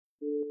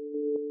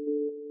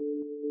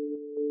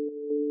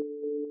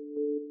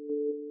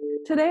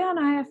Today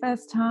on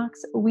IFS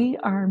Talks, we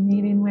are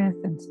meeting with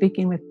and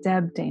speaking with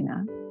Deb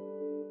Dana.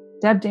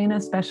 Deb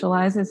Dana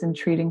specializes in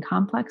treating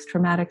complex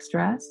traumatic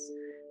stress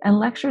and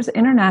lectures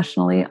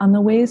internationally on the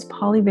ways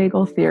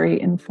polyvagal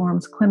theory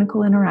informs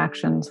clinical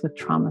interactions with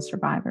trauma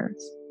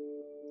survivors.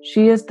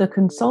 She is the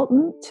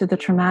consultant to the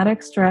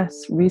Traumatic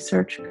Stress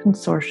Research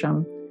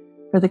Consortium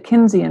for the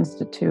Kinsey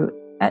Institute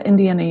at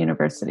Indiana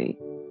University.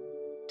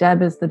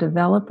 Deb is the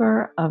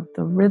developer of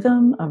the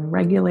Rhythm of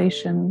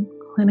Regulation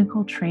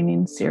clinical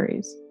training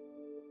series.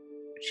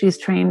 She's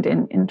trained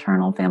in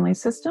internal family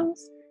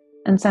systems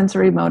and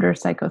sensory motor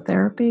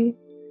psychotherapy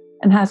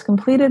and has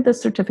completed the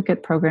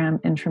certificate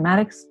program in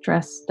traumatic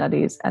stress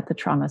studies at the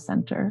Trauma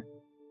Center.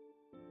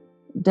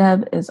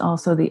 Deb is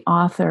also the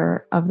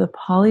author of the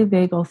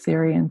Polyvagal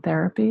Theory in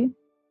Therapy,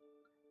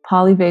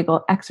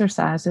 Polyvagal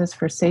Exercises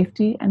for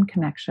Safety and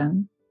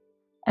Connection,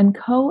 and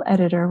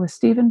co-editor with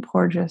Stephen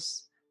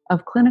Porges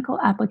of Clinical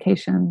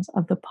Applications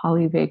of the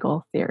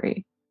Polyvagal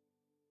Theory.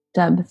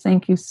 Deb,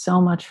 thank you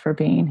so much for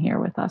being here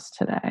with us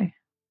today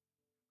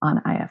on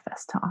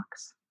IFS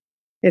Talks.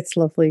 It's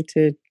lovely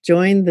to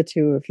join the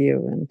two of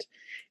you and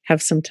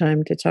have some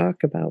time to talk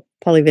about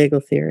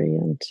polyvagal theory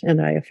and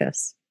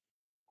IFS.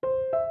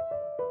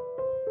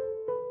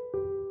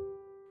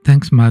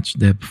 Thanks much,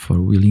 Deb,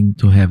 for willing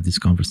to have this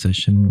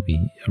conversation.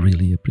 We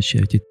really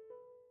appreciate it.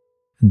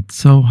 And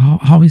so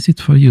how is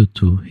it for you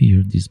to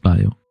hear this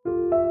bio?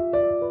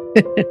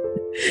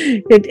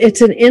 It's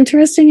an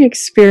interesting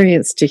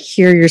experience to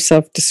hear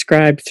yourself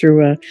described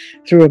through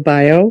a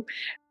bio.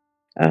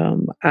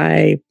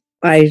 I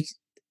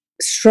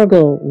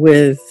struggle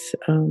with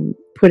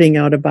putting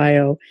out a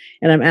bio,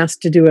 and I'm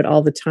asked to do it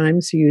all the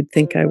time. So you'd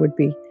think I would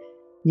be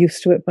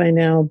used to it by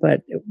now,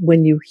 but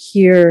when you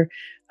hear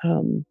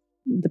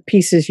the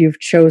pieces you've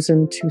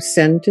chosen to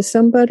send to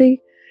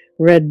somebody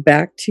read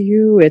back to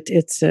you,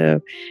 it's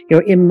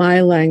in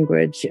my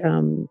language,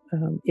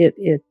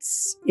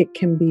 it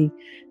can be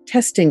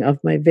testing of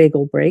my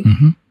vagal brake.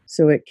 Mm-hmm.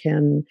 So it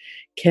can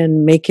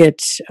make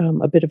it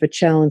a bit of a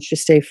challenge to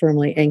stay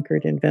firmly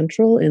anchored in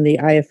ventral. In the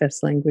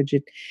IFS language,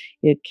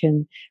 it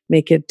can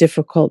make it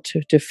difficult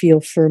to feel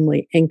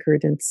firmly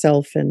anchored in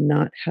self and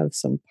not have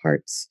some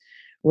parts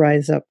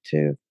rise up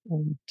to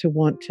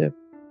want to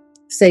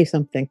say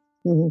something.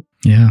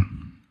 Mm-hmm. Yeah.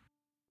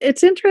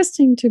 It's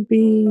interesting to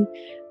be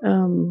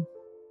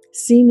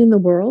seen in the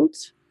world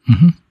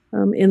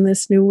in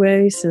this new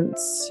way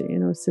since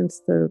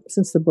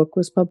the book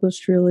was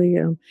published, really,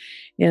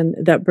 and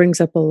that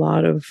brings up a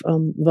lot of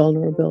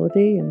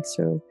vulnerability, and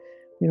so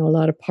a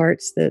lot of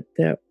parts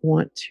that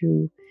want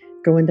to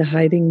go into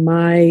hiding.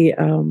 My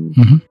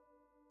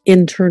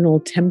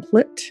internal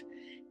template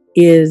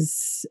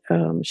is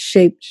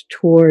shaped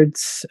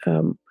towards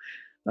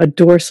a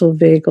dorsal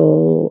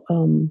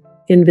vagal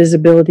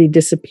invisibility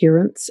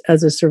disappearance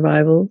as a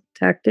survival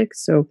tactic.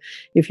 So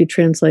if you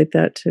translate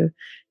that to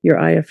your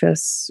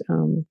IFS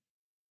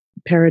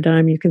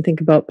paradigm, you can think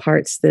about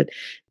parts that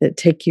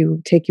take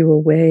you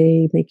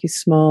away, make you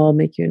small,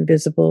 make you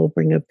invisible,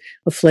 bring a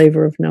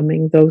flavor of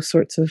numbing. Those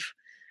sorts of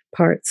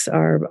parts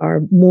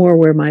are more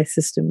where my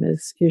system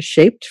is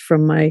shaped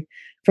from my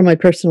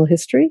personal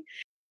history.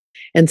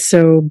 And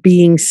so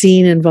being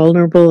seen and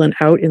vulnerable and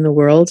out in the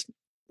world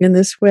in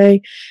this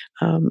way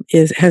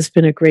has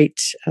been a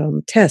great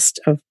test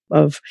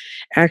of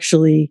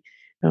actually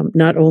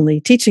not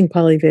only teaching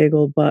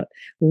polyvagal, but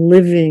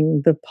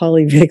living the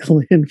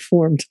polyvagal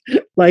informed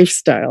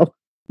lifestyle.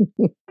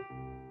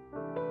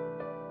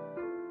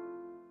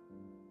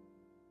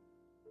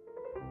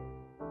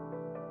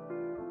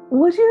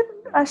 Would you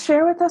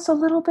share with us a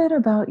little bit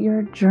about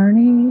your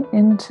journey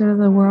into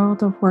the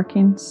world of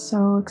working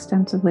so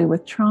extensively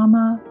with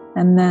trauma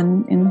and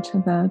then into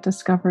the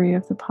discovery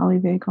of the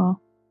polyvagal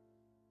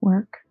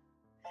work?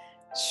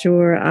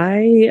 Sure.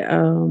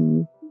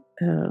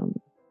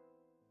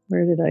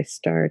 Where did I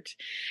start?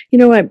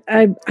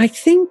 I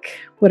think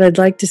what I'd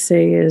like to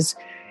say is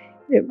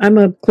I'm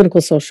a clinical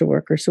social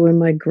worker. So in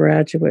my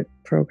graduate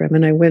program,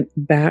 and I went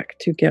back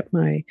to get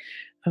my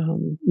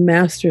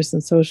master's in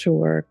social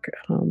work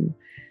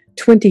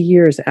 20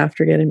 years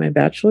after getting my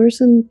bachelor's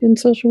in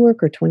social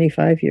work, or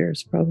 25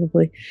 years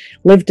probably,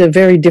 lived a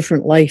very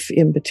different life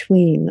in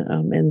between,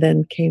 and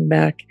then came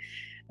back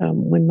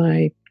when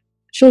my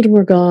children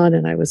were gone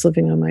and I was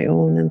living on my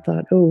own, and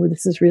thought, oh,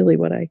 this is really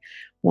what I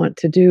want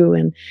to do.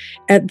 And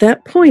at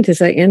that point,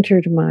 as I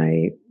entered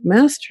my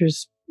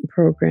master's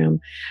program,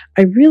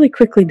 I really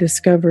quickly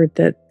discovered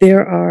that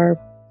there are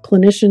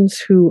clinicians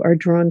who are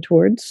drawn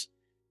towards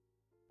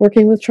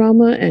working with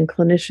trauma and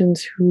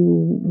clinicians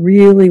who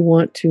really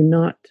want to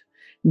not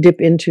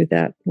dip into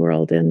that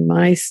world. And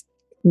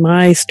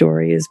my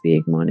story is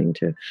wanting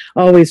to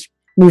always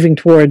moving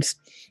towards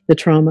the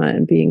trauma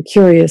and being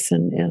curious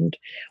and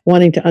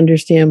wanting to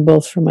understand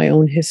both from my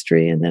own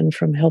history and then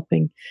from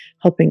helping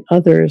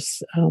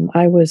others.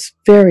 I was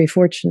very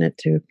fortunate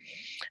to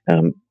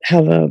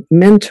have a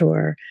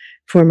mentor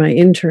for my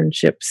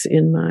internships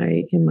in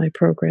my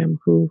program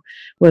who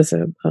was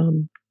a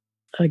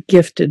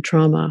gifted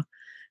trauma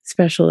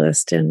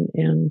specialist,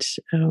 and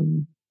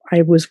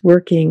I was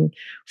working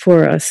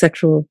for a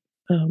sexual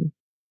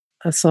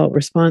assault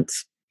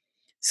response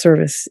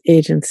service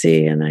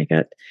agency, and I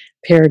got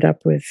paired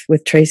up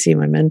with Tracy,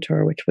 my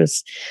mentor, which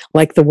was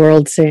like the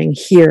world saying,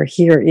 here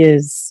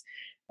is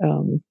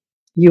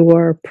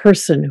your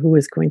person who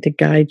is going to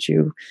guide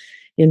you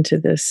into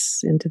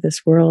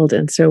this world.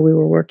 And so we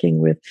were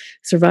working with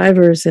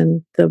survivors,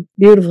 and the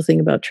beautiful thing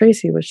about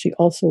Tracy was she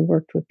also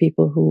worked with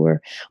people who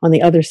were on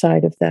the other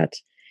side of that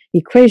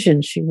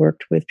equation. She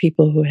worked with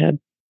people who had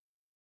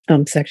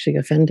sexually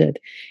offended,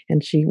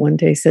 and she one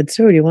day said,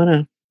 "So, do you want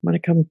to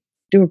come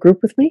do a group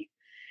with me?"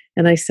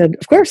 And I said,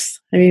 "Of course.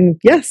 I mean,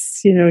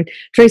 yes."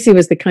 Tracy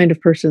was the kind of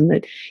person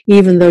that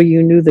even though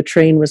you knew the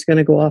train was going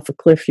to go off a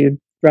cliff, you'd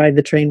ride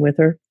the train with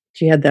her.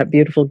 She had that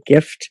beautiful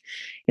gift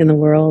in the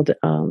world.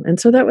 And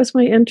so that was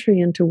my entry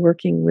into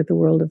working with the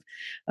world of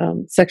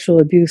sexual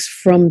abuse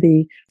from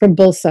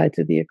both sides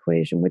of the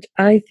equation, which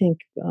I think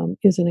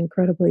is an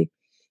incredibly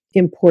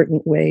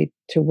important way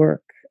to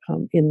work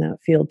in that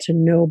field, to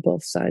know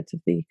both sides of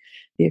the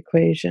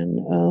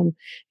equation.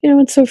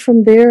 And so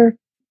from there,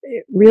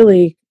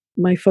 really,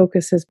 my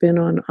focus has been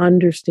on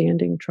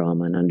understanding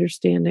trauma and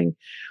understanding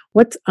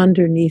what's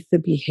underneath the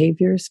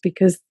behaviors,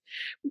 because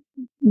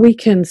we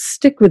can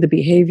stick with the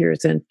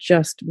behaviors and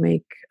just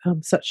make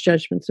such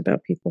judgments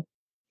about people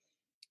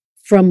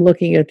from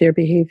looking at their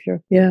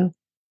behavior. Yeah.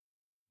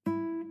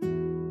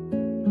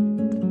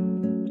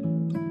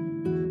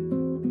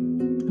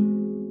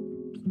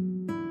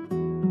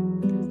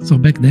 So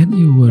back then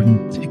you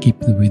weren't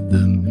equipped with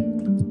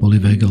the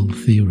polyvagal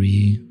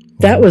theory?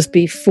 That was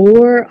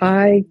before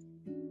I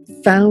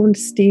found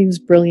Steve's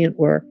brilliant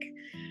work.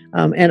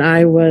 And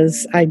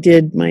I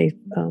did my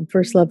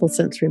first level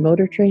sensory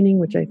motor training,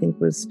 which I think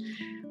was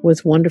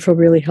wonderful,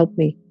 really helped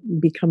me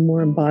become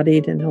more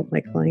embodied and help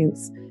my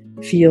clients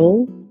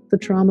feel the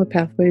trauma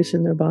pathways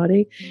in their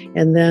body.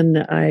 And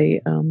then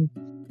I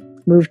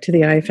moved to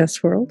the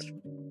IFS world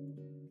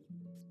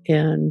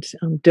and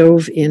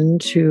dove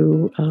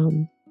into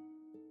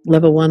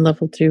level 1,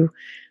 level 2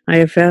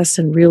 IFS,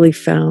 and really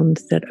found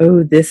that,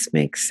 this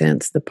makes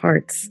sense, the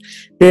parts,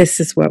 this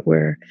is what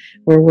we're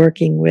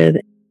working with.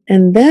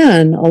 And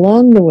then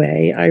along the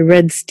way, I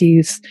read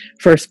Steve's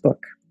first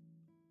book,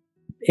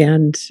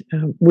 and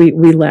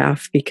we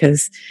laugh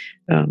because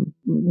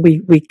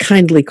we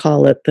kindly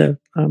call it the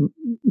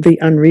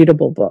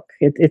unreadable book.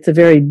 It's a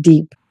very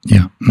deep,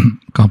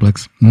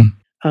 complex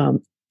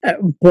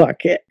book.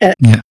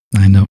 Yeah,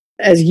 I know.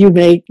 As you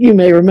may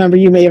remember,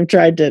 you may have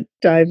tried to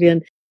dive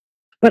in,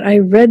 but I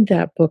read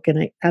that book and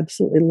I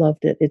absolutely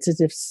loved it. It's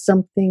as if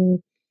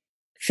something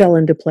fell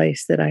into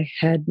place that I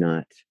had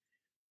not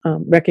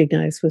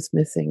recognized was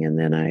missing, and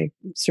then I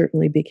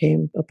certainly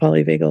became a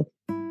polyvagal.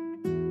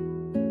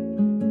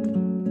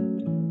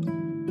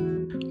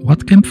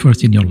 What came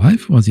first in your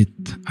life? Was it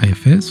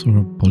IFS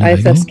or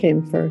polyvagal? IFS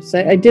came first.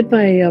 I did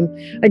my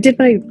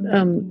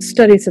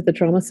studies at the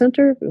Trauma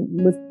Center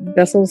with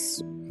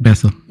Bessel's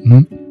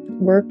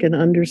work and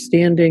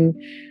understanding,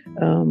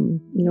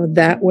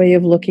 that way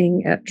of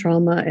looking at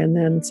trauma, and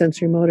then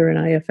sensory motor and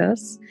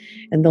IFS.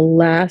 And the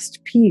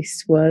last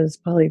piece was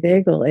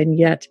polyvagal. And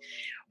yet,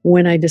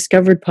 when I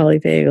discovered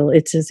polyvagal,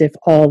 it's as if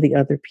all the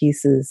other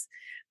pieces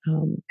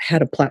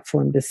had a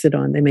platform to sit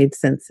on. They made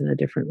sense in a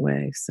different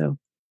way. So,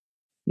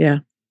 yeah.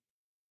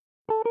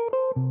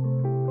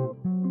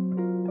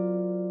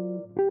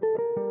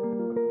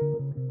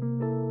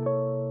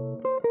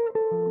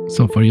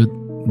 So for you,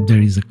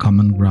 there is a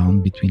common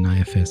ground between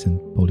IFS and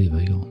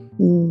polyvagal.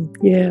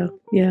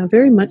 Yeah,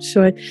 very much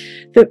so.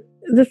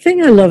 The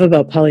thing I love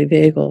about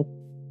polyvagal,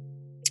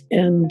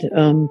 and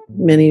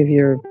many of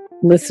your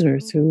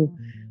listeners who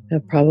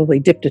have probably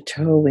dipped a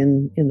toe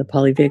in the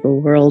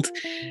polyvagal world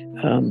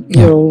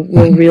will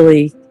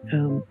really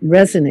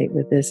resonate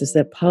with this, is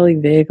that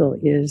polyvagal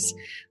is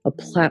a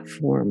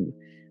platform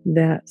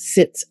that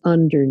sits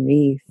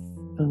underneath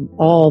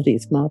all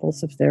these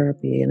models of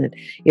therapy, and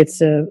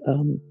it's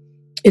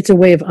a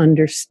way of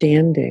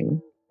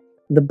understanding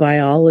the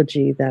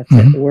biology that's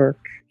at work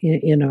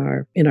in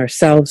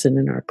ourselves and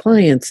in our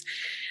clients,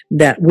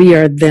 that we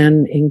are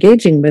then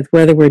engaging with,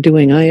 whether we're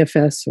doing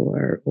IFS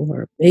or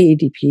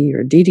AEDP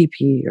or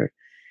DDP or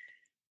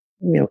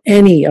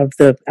any of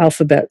the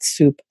alphabet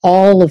soup.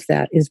 All of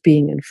that is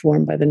being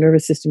informed by the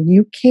nervous system.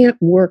 You can't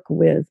work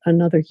with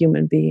another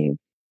human being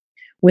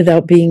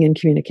without being in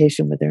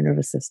communication with their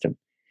nervous system,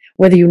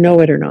 whether you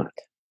know it or not.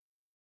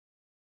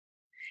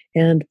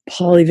 And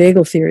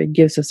polyvagal theory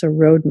gives us a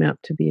roadmap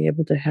to be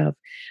able to have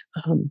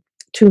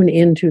tune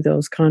into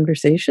those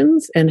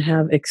conversations and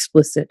have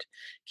explicit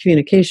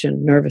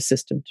communication, nervous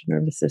system to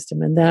nervous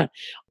system. And that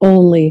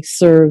only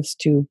serves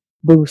to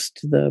boost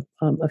the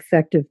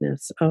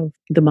effectiveness of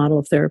the model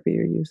of therapy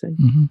you're using.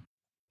 Mm-hmm.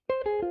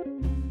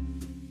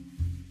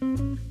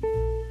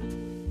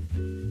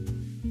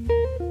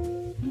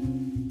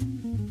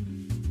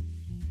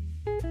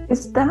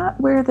 Is that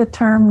where the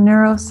term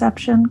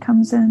neuroception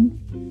comes in?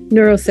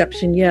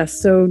 Neuroception, yes.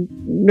 So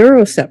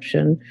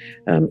neuroception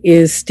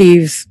is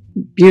Steve's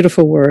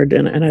beautiful word,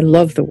 and I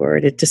love the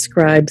word. It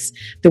describes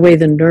the way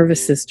the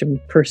nervous system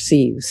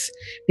perceives,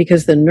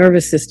 because the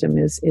nervous system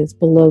is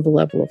below the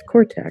level of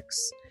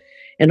cortex.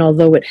 And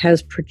although it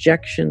has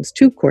projections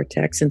to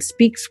cortex and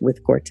speaks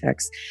with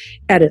cortex,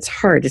 at its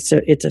heart, it's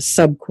a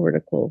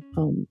subcortical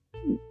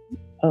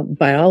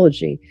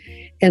biology.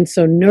 And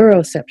so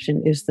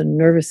neuroception is the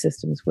nervous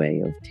system's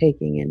way of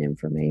taking in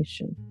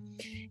information.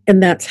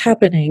 And that's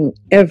happening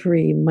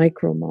every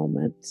micro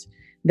moment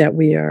that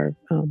we are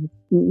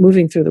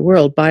moving through the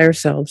world by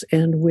ourselves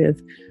and with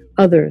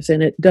others.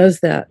 And it does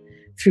that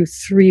through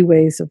three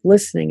ways of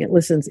listening. It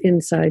listens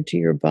inside to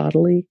your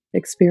bodily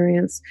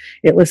experience.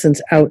 It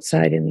listens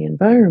outside in the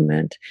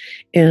environment.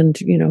 And,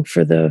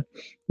 for the,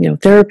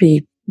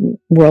 therapy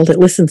world, it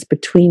listens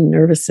between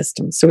nervous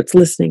systems. So it's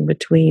listening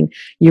between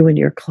you and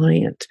your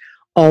client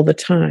all the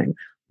time,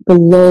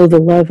 below the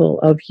level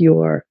of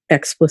your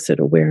explicit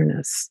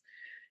awareness.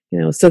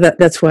 So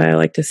that's why I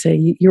like to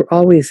say you're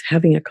always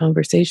having a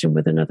conversation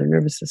with another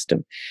nervous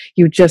system.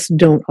 You just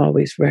don't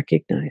always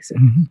recognize it.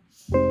 Mm-hmm.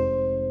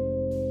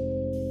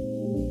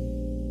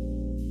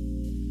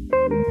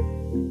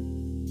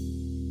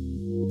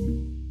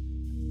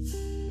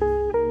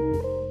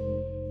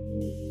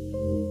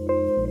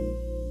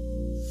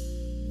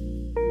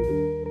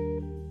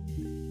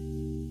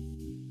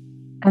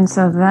 And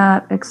so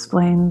that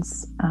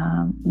explains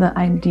the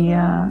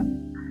idea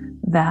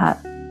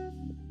that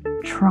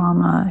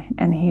trauma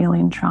and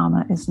healing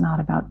trauma is not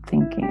about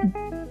thinking.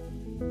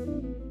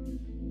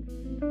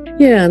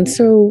 Yeah, and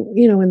so,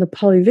 in the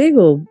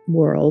polyvagal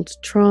world,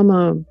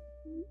 trauma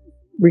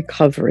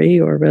recovery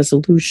or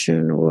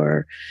resolution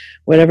or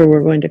whatever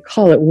we're going to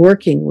call it,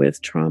 working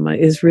with trauma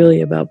is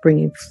really about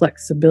bringing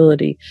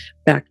flexibility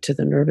back to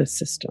the nervous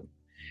system.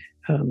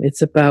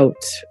 It's about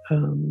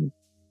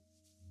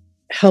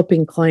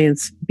helping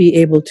clients be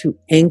able to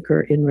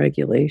anchor in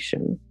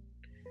regulation,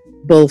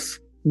 both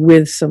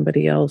with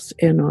somebody else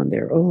and on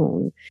their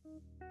own,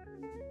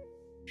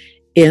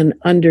 and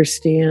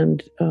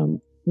understand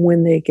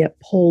when they get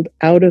pulled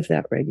out of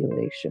that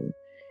regulation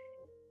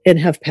and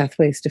have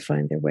pathways to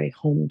find their way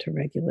home to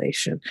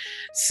regulation.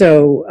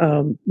 So,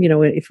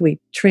 if we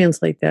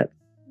translate that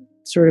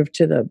sort of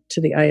to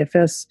the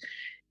IFS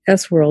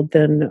world,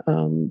 then,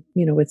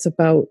 it's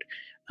about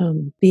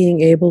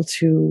being able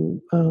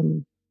to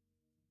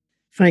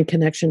find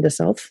connection to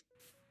self,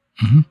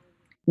 Mm-hmm.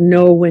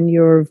 know when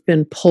you've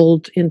been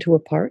pulled into a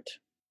part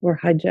or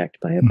hijacked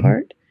by a Mm-hmm.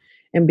 part,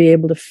 and be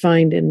able to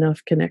find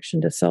enough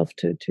connection to self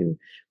to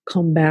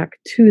come back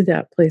to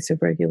that place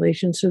of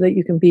regulation so that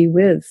you can be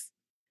with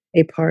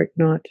a part,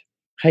 not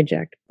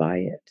hijacked by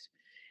it.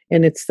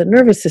 And it's the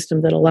nervous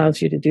system that allows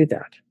you to do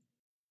that.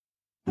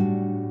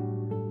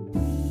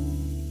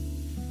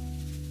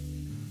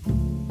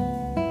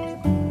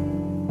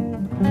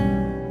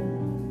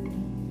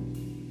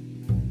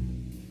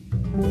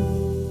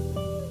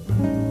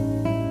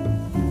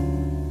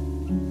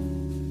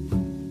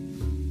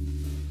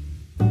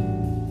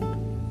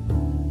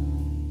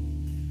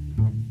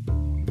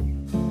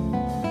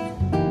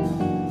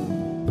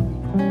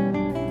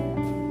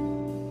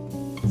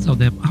 So,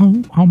 Deb,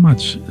 how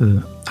much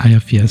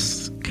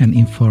IFS can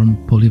inform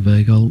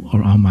polyvagal,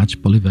 or how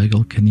much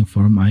polyvagal can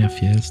inform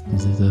IFS?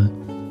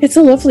 It's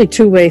a lovely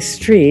two-way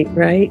street,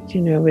 right?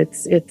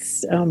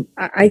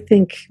 I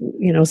think,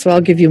 so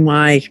I'll give you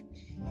my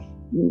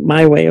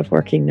way of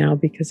working now,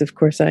 because of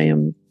course I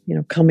am,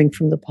 coming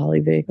from the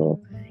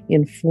polyvagal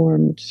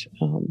informed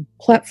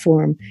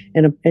platform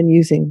and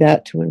using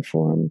that to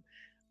inform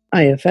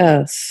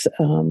IFS.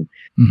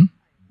 Mm-hmm.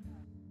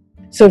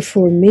 So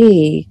for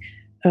me,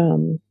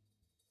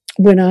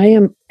 when I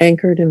am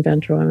anchored in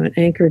ventral, I'm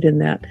anchored in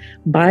that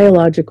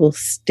biological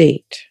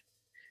state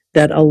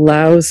that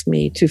allows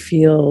me to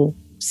feel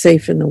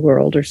safe in the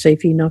world, or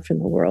safe enough in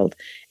the world,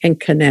 and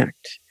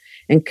connect.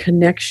 And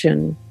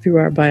connection through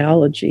our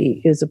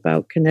biology is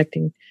about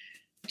connecting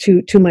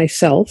to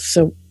myself,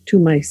 so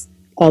to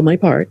all my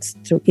parts,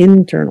 so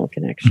internal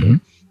connection,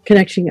 Mm-hmm.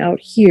 connecting out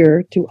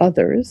here to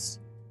others,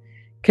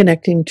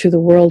 connecting to the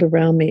world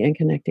around me, and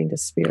connecting to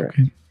spirit.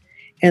 Okay.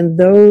 And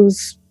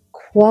those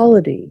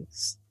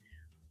qualities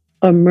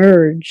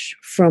emerge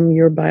from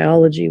your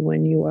biology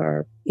when you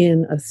are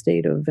in a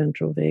state of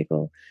ventral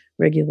vagal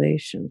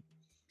regulation.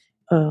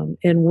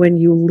 And when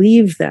you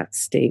leave that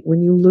state,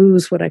 when you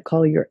lose what I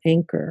call your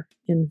anchor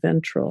in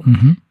ventral,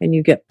 Mm-hmm. and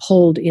you get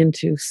pulled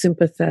into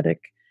sympathetic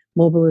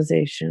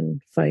mobilization,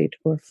 fight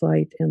or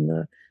flight, and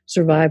the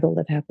survival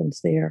that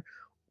happens there,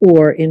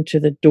 or into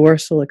the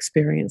dorsal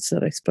experience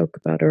that I spoke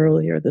about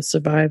earlier, the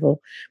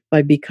survival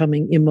by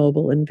becoming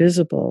immobile and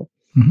visible,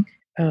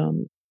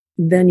 Mm-hmm.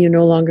 Then you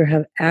no longer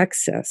have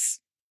access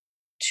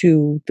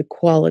to the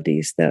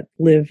qualities that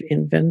live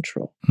in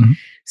ventral. Mm-hmm.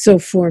 So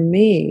for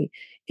me,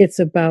 it's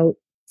about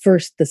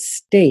first the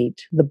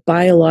state, the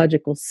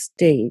biological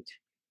state,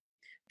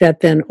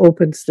 that then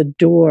opens the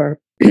door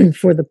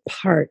for the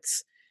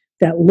parts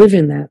that live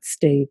in that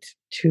state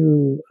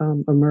to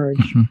emerge.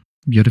 Mm-hmm.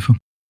 Beautiful.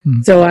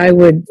 Mm-hmm. So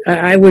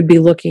I would be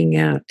looking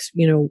at,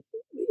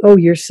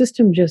 your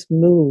system just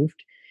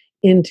moved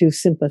into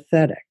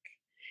sympathetic.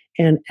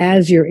 And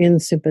as you're in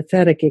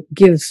sympathetic,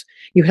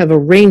 you have a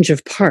range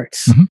of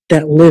parts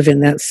that live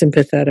in that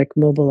sympathetic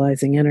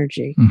mobilizing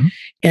energy.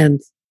 And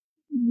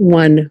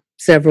one,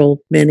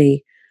 several,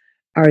 many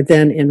are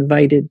then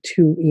invited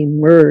to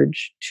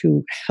emerge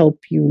to help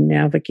you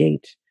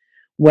navigate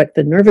what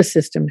the nervous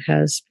system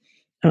has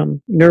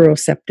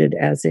neurocepted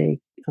as a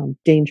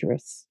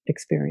dangerous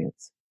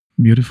experience.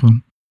 Beautiful.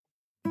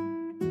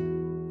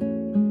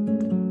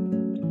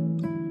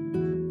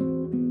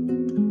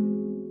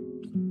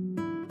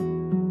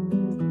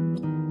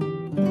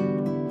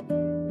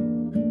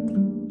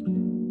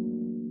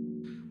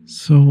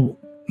 So,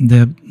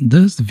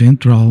 does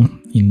ventral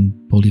in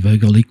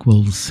polyvagal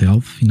equals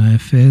self in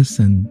IFS,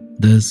 and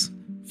does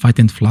fight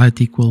and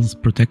flight equals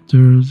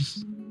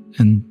protectors,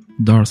 and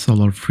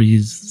dorsal or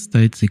freeze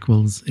states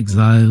equals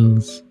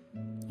exiles?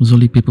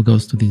 Usually people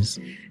goes to this.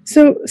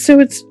 So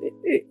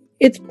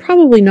it's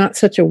probably not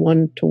such a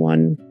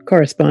one-to-one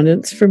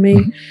correspondence for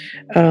me.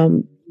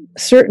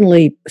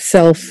 Certainly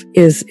self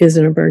is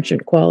an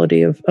emergent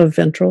quality of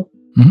ventral.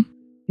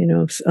 You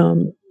know,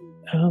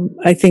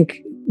 I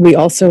think we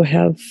also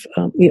have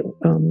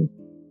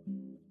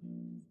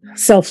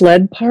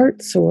self-led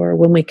parts, or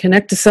when we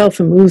connect to self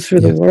and move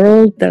through the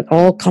world, that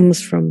all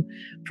comes from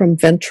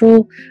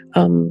ventral.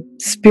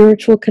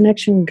 Spiritual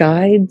connection,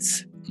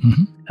 guides,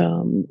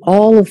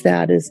 all of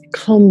that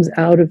comes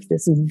out of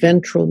this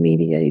ventral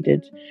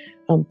mediated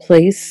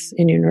place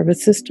in your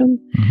nervous system.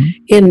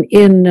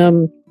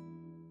 In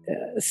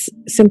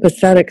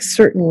sympathetic,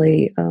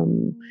 certainly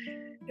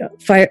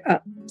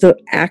the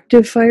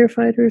active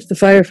firefighters, the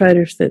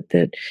firefighters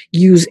that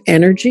use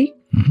energy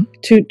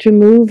to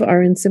move,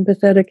 are in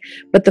sympathetic,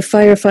 but the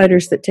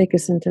firefighters that take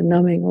us into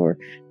numbing or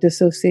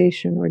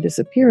dissociation or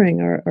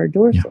disappearing are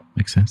dorsal.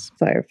 Makes sense.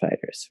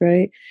 Firefighters,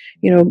 right?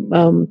 You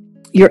know,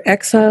 your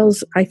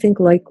exiles, I think,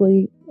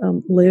 likely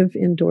live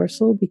in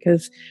dorsal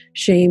because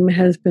shame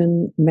has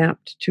been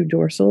mapped to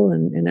dorsal,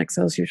 and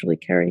exiles usually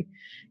carry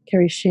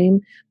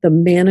shame. The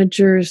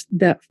managers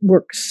that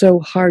work so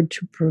hard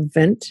to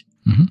prevent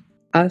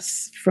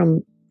us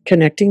from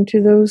connecting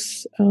to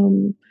those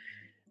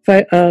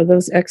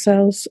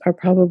exiles are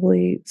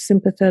probably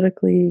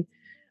sympathetically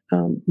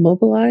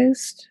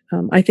mobilized.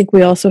 I think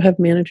we also have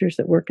managers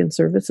that work in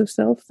service of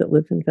self that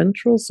live in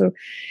ventral. So,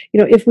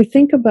 you know, if we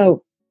think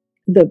about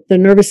the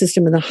nervous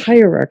system and the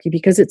hierarchy,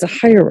 because it's a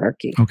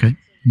hierarchy. Okay.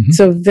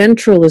 So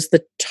ventral is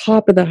the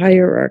top of the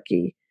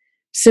hierarchy.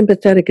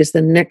 Sympathetic is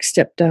the next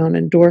step down,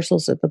 and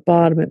dorsal's at the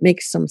bottom. It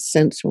makes some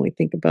sense when we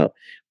think about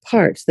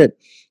parts that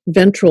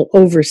ventral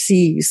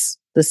oversees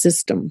the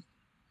system.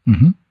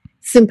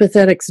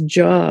 Sympathetic's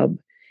job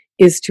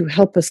is to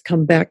help us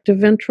come back to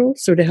ventral,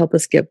 so to help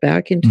us get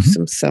back into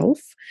some self,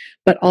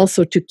 but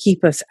also to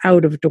keep us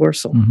out of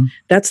dorsal.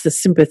 That's the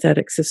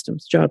sympathetic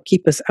system's job,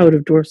 keep us out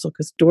of dorsal,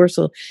 because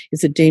dorsal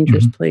is a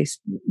dangerous place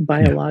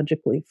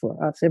biologically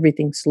for us.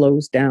 Everything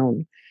slows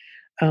down.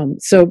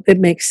 So it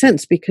makes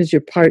sense, because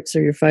your parts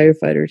are your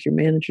firefighters, your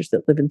managers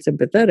that live in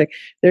sympathetic.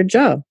 Their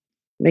job,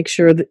 make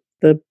sure that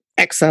the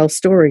exile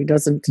story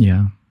doesn't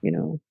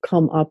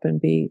come up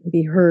and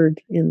be heard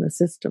in the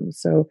system.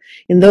 So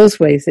in those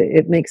ways,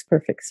 it makes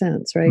perfect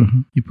sense, right?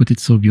 You put it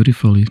so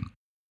beautifully.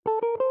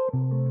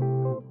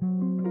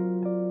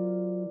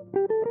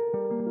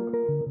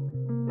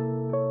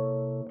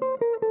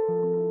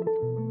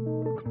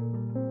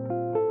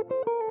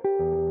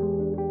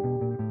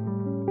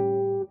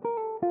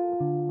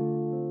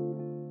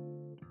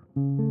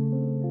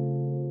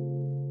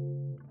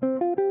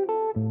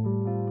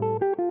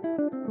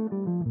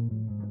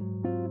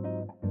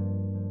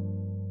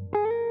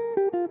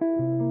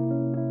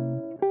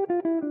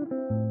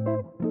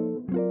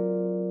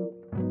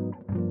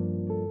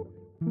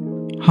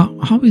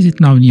 How is it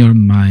now in your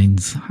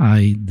mind's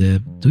eye,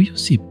 Deb? Do you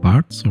see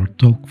parts or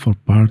talk for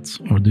parts,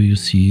 or do you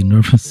see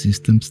nervous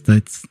system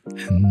states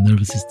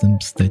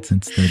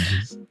and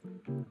stages?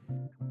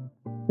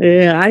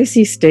 Yeah, I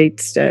see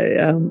states.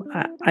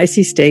 I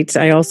see states.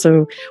 I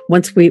also,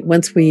 once we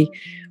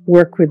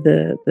work with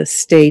the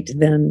state,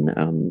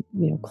 then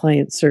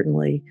clients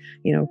certainly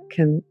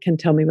can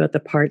tell me about the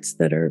parts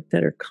that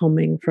are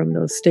coming from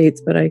those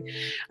states. But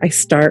I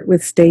start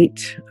with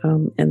state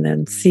and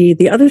then see.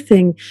 The other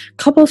thing,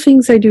 couple of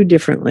things I do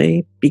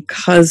differently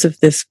because of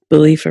this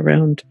belief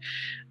around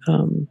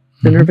the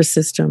nervous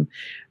system.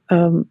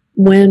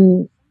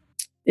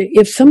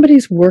 If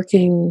somebody's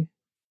working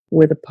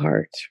with a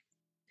part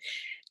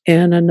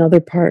and another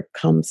part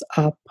comes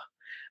up,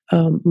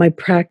 my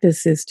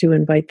practice is to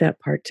invite that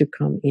part to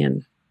come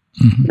in,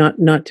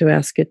 not to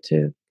ask it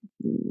to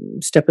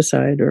step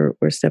aside or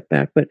step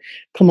back, but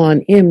come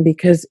on in,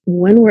 because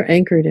when we're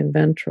anchored in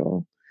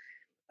ventral,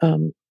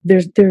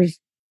 there's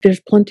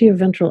plenty of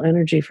ventral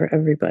energy for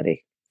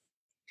everybody.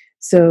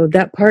 So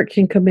that part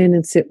can come in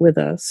and sit with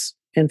us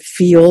and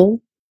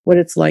feel what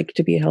it's like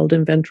to be held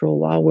in ventral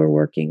while we're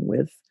working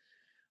with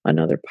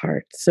another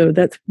part. So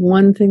that's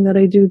one thing that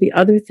I do. The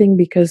other thing,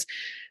 because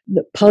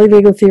the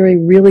polyvagal theory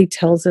really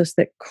tells us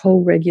that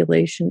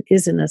co-regulation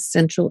is an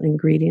essential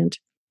ingredient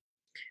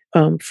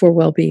for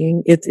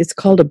well-being. It's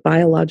called a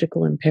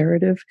biological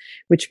imperative,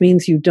 which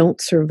means you don't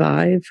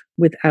survive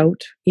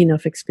without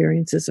enough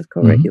experiences of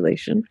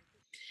co-regulation.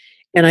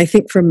 And I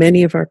think for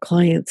many of our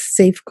clients,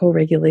 safe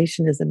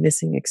co-regulation is a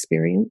missing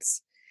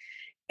experience.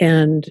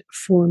 And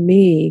for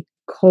me,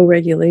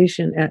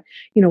 co-regulation at,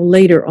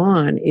 later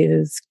on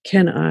is,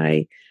 can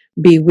I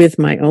be with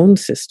my own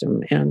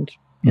system and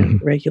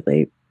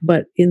regulate?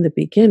 But in the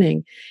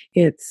beginning,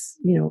 it's,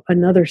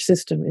 another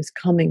system is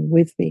coming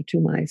with me to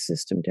my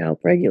system to help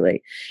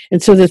regulate.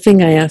 And so the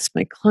thing I ask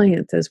my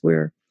clients as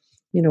we're,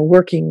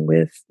 working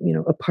with,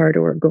 apart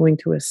or going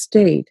to a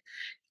state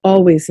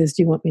always is,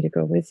 do you want me to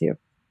go with you?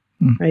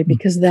 Right?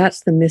 Because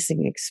that's the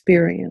missing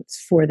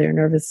experience for their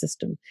nervous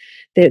system.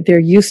 They're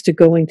used to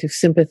going to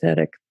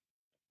sympathetic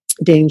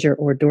danger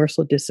or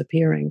dorsal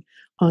disappearing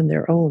on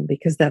their own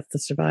because that's the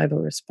survival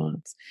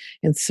response.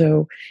 And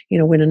so,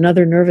 when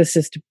another nervous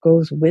system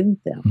goes with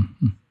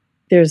them,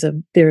 there's a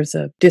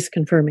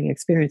disconfirming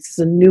experience. It's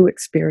a new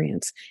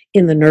experience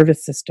in the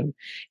nervous system.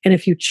 And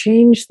if you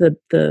change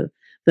the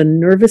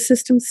nervous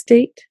system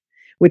state,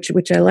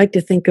 which I like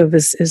to think of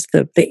as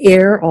the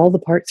air, all the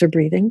parts are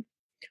breathing,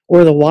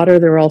 or the water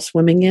they're all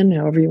swimming in,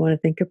 however you want to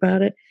think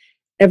about it,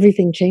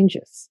 everything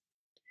changes.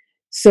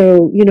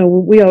 So,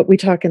 we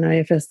talk in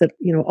IFS that,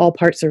 all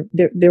parts are,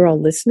 they're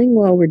all listening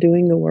while we're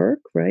doing the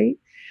work, right?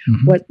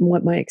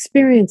 What my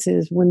experience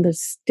is when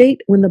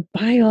the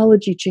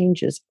biology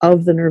changes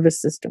of the nervous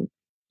system,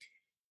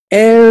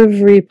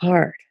 every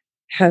part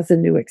has a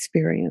new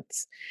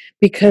experience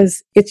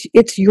because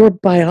it's your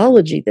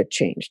biology that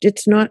changed.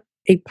 It's not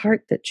a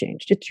part that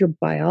changed. It's your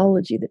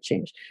biology that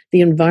changed.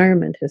 The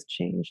environment has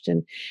changed.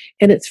 And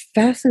it's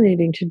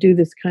fascinating to do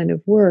this kind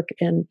of work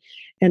and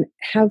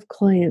have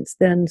clients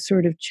then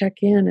sort of check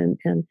in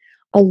and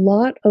a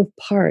lot of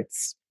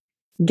parts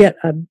get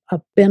a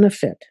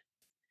benefit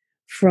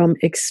from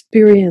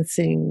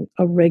experiencing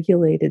a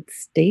regulated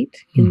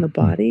state in the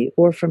body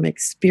or from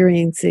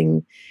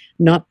experiencing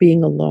not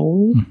being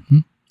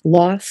alone,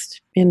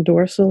 lost in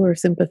dorsal or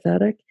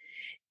sympathetic.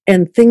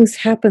 And things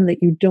happen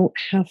that you don't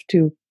have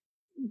to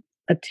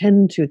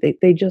attend to.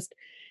 They just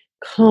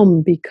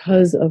come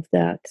because of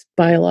that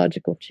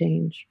biological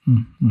change.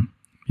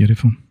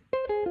 Beautiful.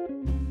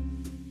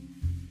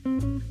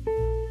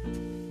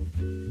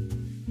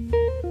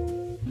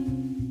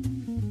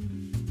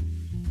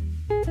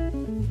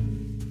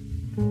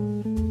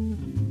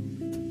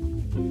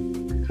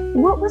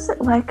 What was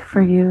it like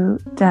for you,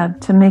 Deb,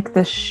 to make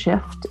this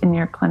shift in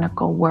your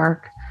clinical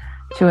work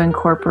to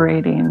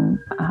incorporating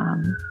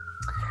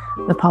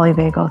the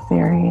polyvagal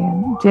theory?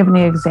 And do you have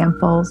any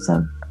examples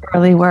of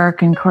early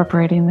work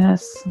incorporating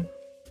this?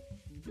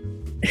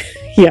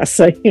 Yes,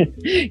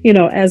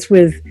 as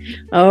with,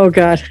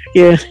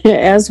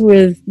 as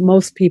with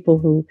most people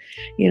who,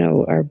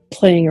 are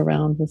playing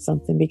around with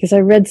something, because I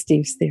read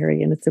Steve's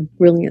theory and it's a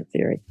brilliant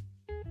theory,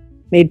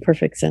 made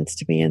perfect sense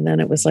to me. And then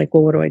it was like,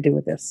 well, what do I do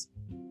with this?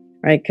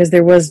 Right? Because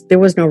there was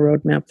no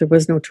roadmap. There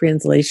was no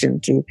translation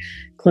to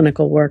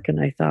clinical work. And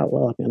I thought,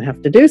 well, I'm going to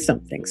have to do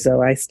something.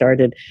 So I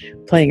started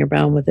playing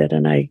around with it.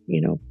 And I,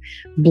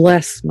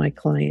 bless my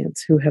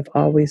clients who have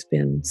always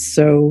been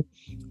so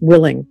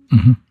willing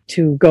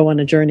to go on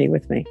a journey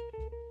with me.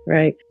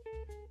 Right?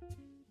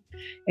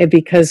 And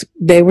because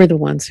they were the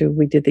ones who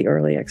we did the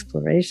early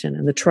exploration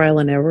and the trial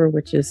and error,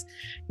 which is,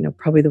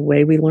 probably the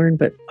way we learn,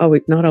 but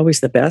not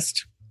always the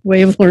best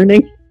way of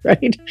learning.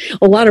 Right?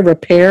 A lot of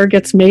repair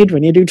gets made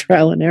when you do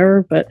trial and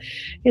error, but,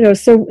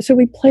 so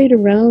we played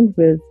around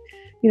with,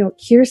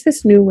 here's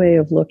this new way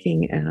of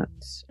looking at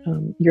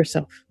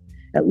yourself,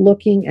 at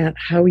looking at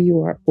how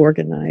you are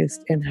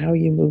organized and how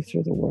you move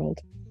through the world.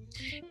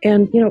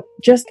 And,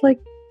 just like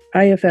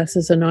IFS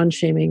is a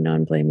non-shaming,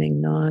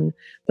 non-blaming,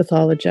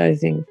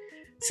 non-pathologizing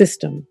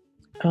system,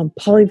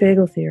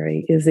 polyvagal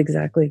theory is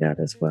exactly that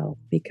as well,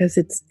 because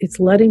it's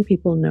letting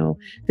people know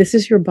this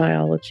is your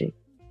biology.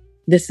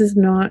 This is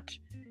not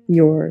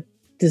your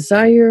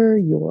desire,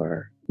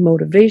 your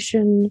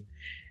motivation.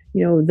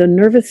 The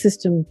nervous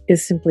system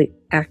is simply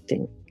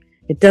acting.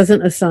 It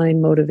doesn't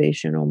assign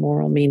motivation or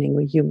moral meaning.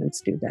 We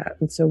humans do that.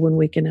 And so when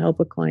we can help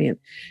a client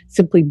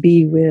simply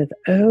be with,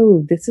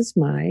 oh, this is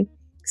my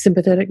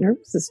sympathetic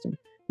nervous system.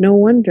 No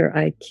wonder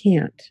I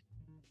can't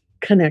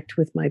connect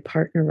with my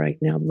partner right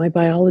now. My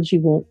biology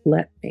won't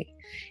let me.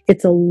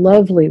 It's a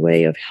lovely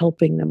way of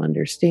helping them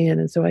understand.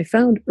 And so I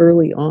found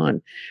early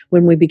on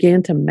when we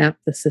began to map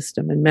the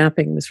system, and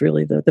mapping was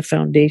really the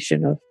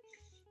foundation of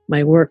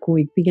my work, when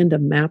we began to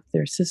map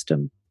their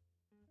system,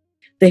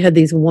 they had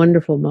these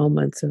wonderful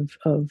moments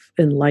of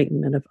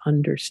enlightenment, of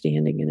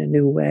understanding in a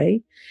new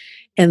way.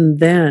 And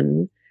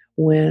then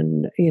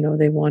when,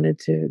 they wanted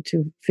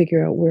to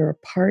figure out where a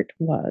part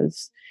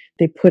was,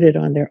 they put it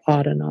on their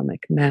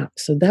autonomic map.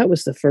 So that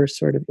was the first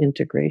sort of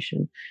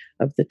integration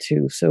of the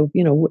two. So,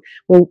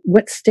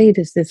 what state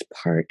is this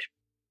part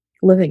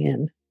living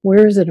in?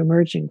 Where is it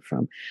emerging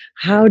from?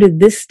 How did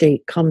this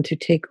state come to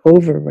take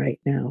over right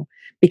now?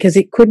 Because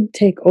it couldn't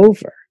take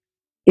over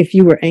if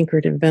you were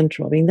anchored in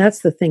ventral. I mean, that's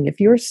the thing. If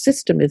your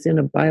system is in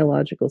a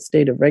biological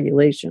state of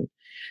regulation,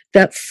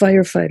 that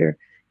firefighter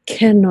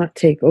cannot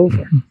take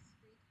over,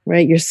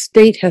 right? Your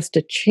state has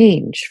to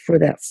change for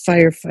that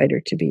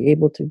firefighter to be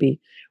able to be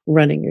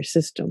running your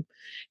system.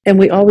 And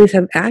we always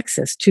have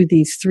access to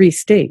these three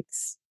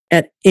states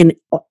in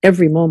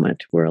every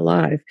moment we're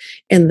alive.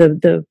 And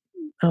the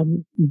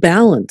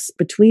balance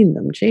between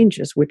them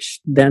changes, which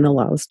then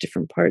allows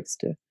different parts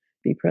to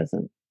be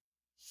present.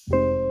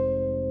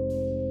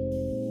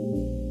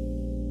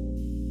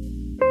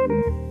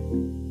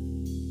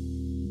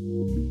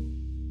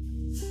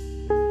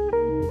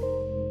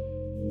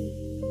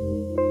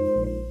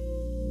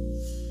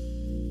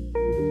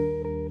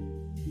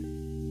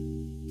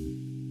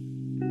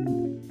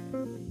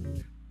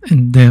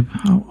 And Deb,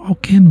 how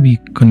can we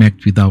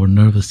connect with our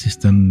nervous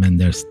system and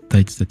their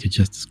states that you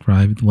just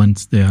described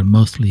once they are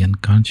mostly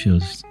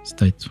unconscious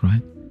states,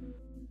 right?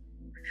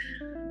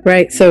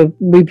 Right. So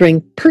we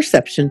bring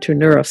perception to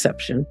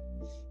neuroception,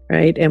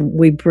 right? And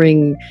we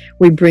bring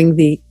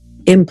the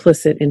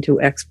implicit into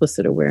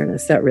explicit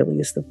awareness. That really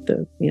is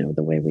the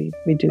way we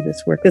do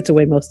this work. That's the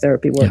way most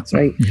therapy works,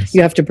 right? Yes.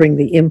 You have to bring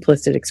the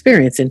implicit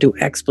experience into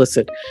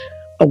explicit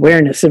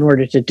awareness in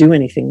order to do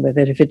anything with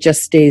it. If it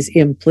just stays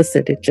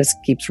implicit, it just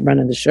keeps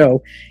running the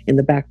show in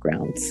the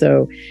background.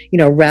 So,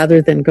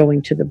 rather than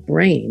going to the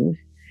brain,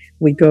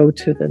 we go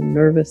to the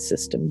nervous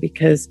system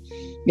because,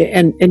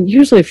 and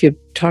usually if you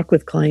talk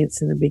with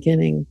clients in the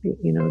beginning,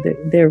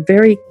 they're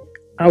very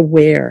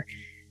aware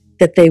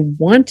that they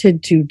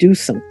wanted to do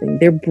something.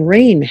 Their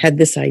brain had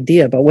this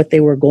idea about what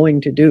they were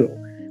going to do,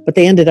 but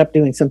they ended up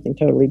doing something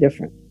totally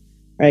different.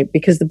 Right?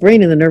 Because the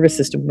brain and the nervous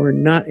system were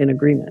not in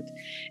agreement.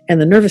 And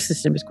the nervous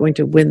system is going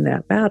to win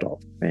that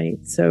battle, right?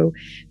 So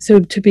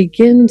to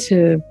begin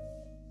to,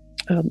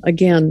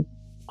 again,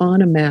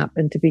 on a map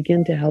and to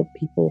begin to help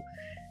people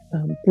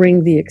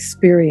bring the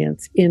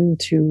experience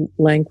into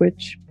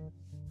language,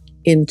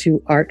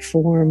 into art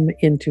form,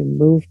 into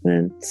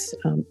movement,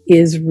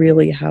 is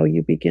really how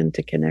you begin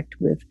to connect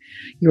with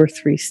your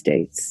three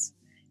states.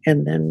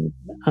 And then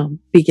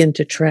begin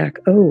to track,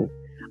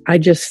 I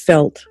just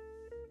felt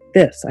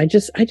this. I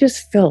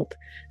just felt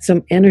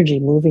some energy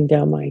moving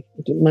down my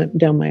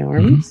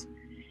arms.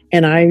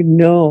 And I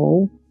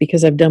know,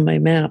 because I've done my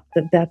map,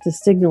 that that's a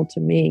signal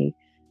to me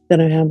that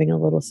I'm having a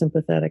little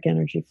sympathetic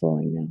energy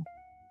flowing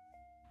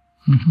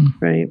now.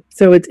 Right.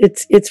 So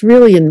it's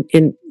really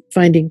in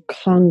finding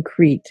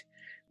concrete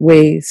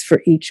ways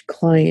for each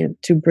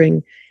client to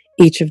bring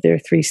each of their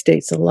three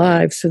states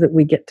alive so that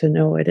we get to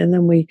know it. And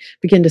then we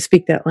begin to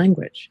speak that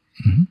language.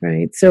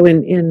 Right. So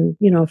in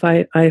if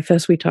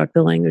IFS, we talk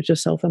the language of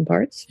self and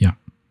parts. Yeah.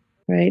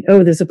 Right.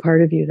 Oh, there's a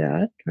part of you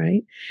that,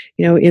 right.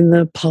 In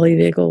the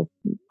polyvagal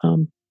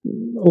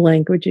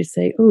language, you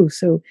say,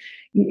 so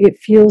it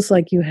feels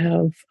like you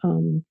have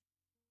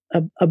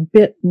a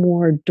bit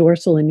more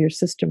dorsal in your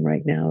system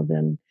right now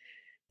than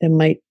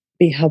might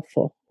be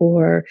helpful.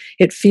 Or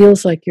it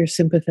feels like your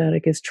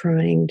sympathetic is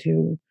trying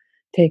to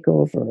take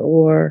over,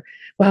 or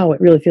wow,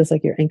 it really feels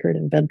like you're anchored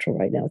in ventral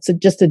right now. It's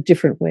just a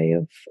different way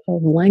of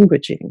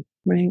languaging,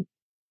 right?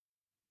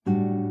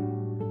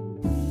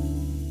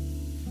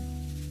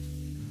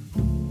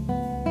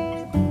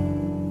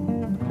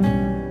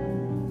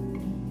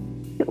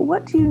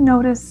 What do you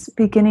notice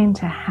beginning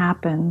to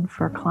happen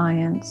for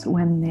clients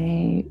when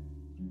they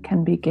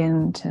can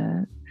begin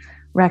to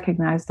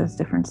recognize those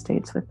different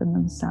states within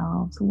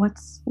themselves?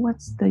 What's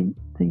the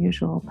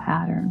usual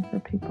pattern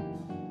for people?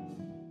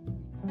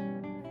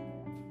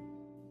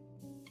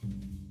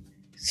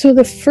 So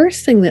the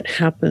first thing that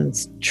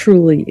happens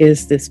truly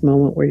is this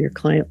moment where your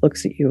client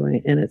looks at you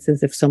and it's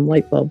as if some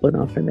light bulb went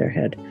off in their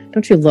head.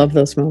 Don't you love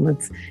those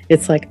moments?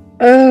 It's like,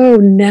 oh,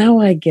 now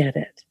I get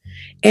it.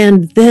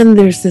 And then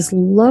there's this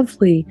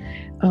lovely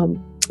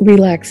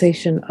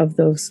relaxation of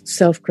those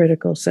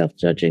self-critical,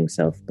 self-judging,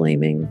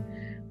 self-blaming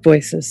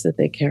voices that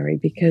they carry,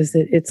 because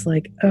it's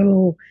like,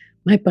 oh,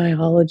 my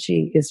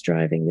biology is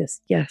driving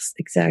this. Yes,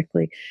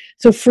 exactly.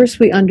 So first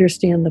we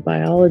understand the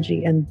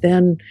biology, and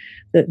then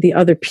the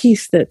other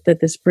piece that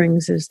this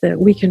brings is that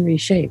we can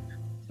reshape,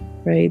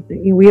 right?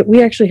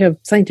 We actually have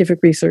scientific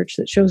research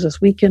that shows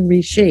us we can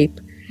reshape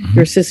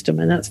your system,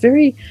 and that's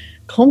very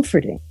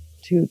comforting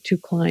to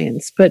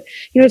clients. But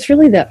it's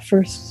really that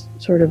first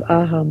sort of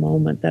aha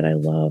moment that I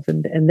love,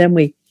 and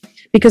then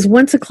because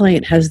once a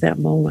client has that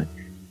moment,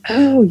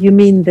 oh, you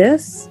mean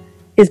this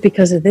is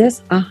because of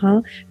this?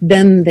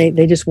 Then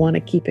they just want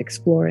to keep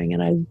exploring.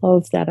 And I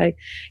love that.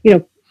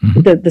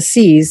 The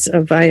C's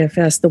of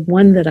IFS, the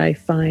one that I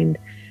find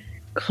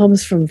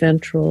comes from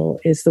ventral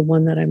is the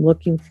one that I'm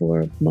looking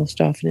for most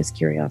often is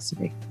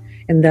curiosity.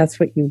 And that's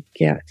what you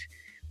get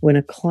when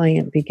a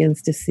client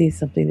begins to see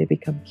something. They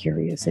become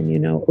curious, and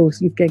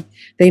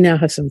they now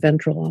have some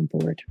ventral on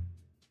board,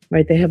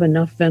 right? They have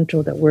enough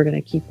ventral that we're going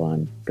to keep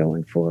on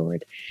going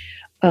forward.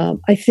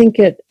 I think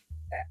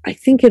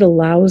it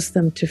allows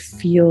them to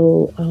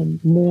feel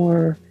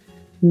more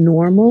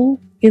normal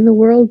in the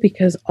world,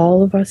 because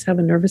all of us have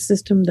a nervous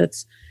system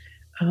that's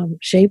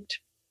shaped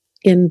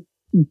in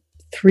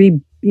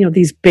three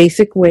these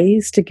basic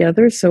ways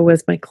together. So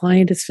as my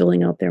client is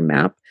filling out their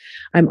map,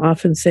 I'm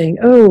often saying,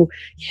 oh,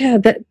 yeah,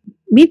 that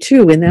me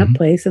too in that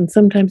place. And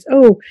sometimes,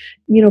 oh,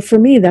 for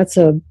me, that's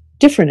a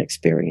different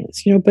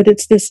experience, but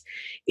it's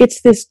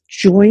this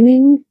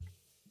joining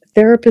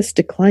therapist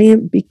to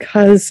client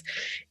because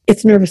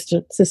it's nervous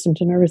system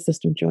to nervous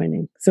system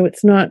joining. So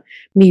it's not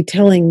me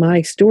telling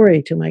my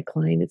story to my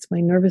client. It's my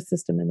nervous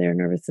system and their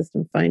nervous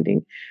system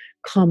finding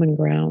common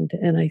ground.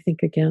 And I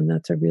think, again,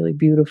 that's a really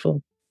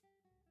beautiful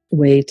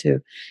way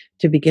to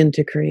begin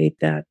to create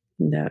that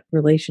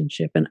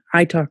relationship. And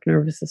I talk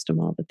nervous system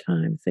all the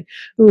time. Say,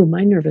 oh,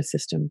 my nervous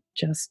system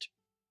just,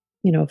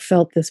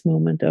 felt this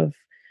moment of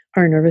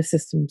our nervous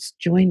systems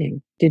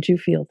joining. Did you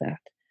feel that?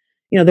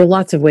 There are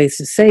lots of ways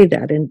to say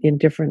that in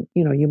different,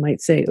 you might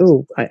say,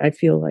 oh, I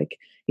feel like,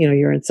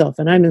 you're in self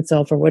and I'm in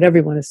self, or whatever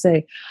you want to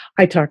say.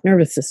 I talk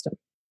nervous system,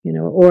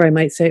 or I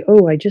might say,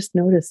 oh, I just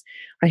noticed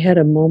I had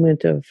a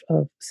moment of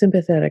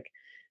sympathetic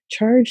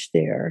charge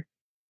there.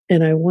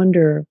 And I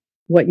wonder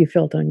what you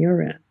felt on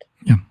your end.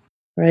 Yeah.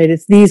 Right?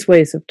 It's these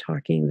ways of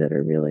talking that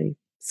are really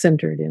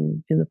centered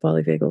in the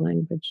polyvagal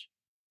language.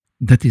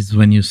 That is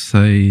when you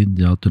say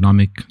the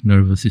autonomic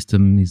nervous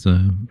system is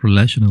a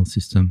relational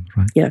system,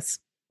 right? Yes.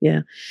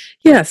 Yeah.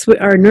 Yes.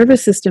 Our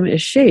nervous system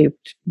is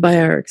shaped by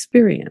our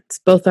experience,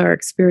 both our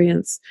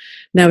experience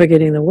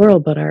navigating the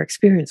world, but our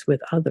experience with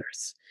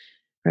others,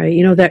 right?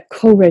 That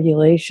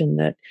co-regulation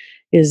that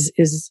is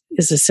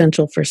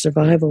essential for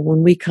survival.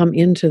 When we come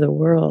into the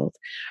world,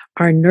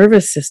 our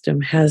nervous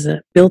system has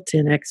a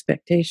built-in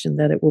expectation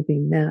that it will be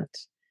met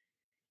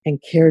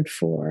and cared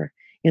for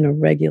in a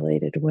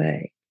regulated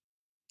way.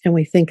 And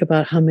we think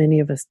about how many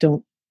of us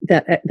don't,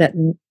 that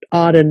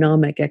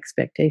autonomic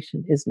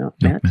expectation is not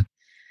met.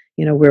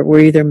 We're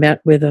either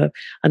met with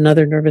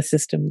another nervous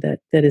system that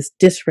is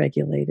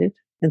dysregulated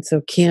and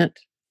so can't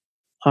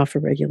offer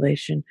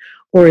regulation,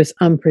 or is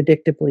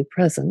unpredictably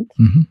present.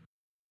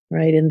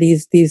 Right? And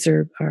these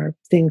are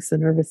things the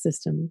nervous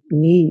system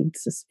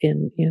needs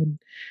in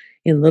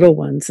little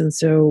ones. And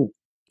so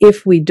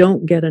if we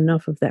don't get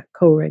enough of that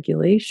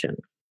co-regulation,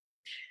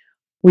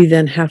 we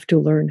then have to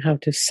learn how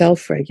to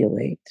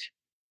self-regulate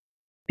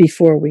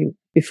before we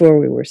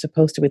were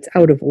supposed to. It's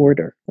out of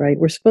order, right?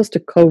 We're supposed to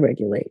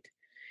co-regulate.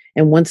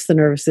 And once the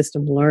nervous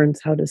system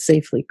learns how to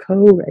safely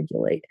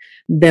co-regulate,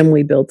 then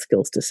we build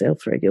skills to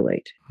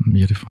self-regulate.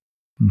 Beautiful.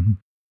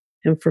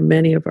 And for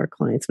many of our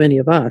clients, many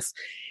of us,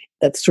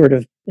 that's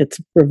it's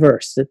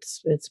reversed.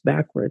 It's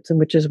backwards. And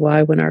which is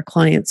why when our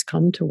clients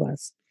come to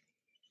us,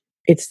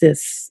 it's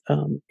this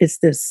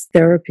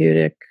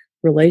therapeutic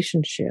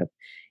relationship.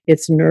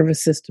 It's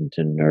nervous system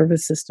to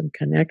nervous system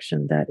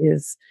connection that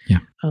is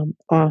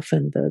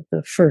often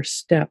the first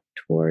step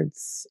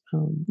towards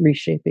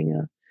reshaping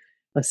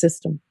a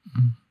system.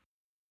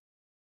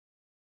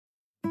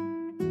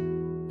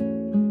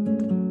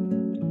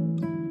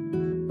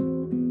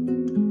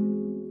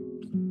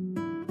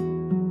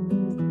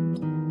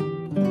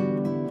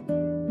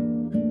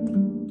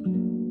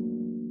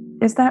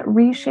 Is that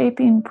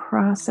reshaping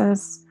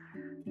process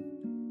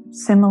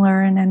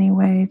similar in any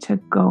way to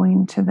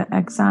going to the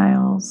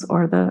exiles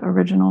or the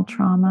original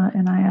trauma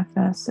in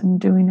IFS and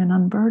doing an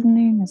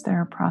unburdening? Is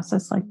there a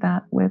process like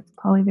that with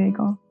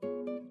polyvagal?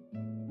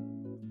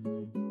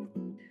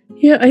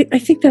 Yeah, I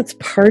think that's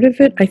part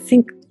of it. I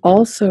think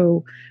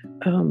also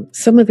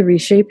some of the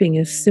reshaping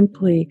is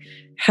simply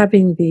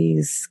having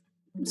these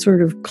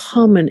sort of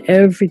common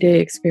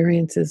everyday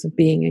experiences of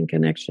being in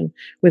connection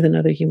with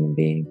another human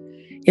being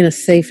in a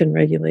safe and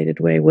regulated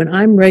way. When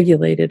I'm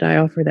regulated, I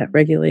offer that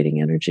regulating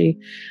energy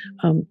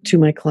to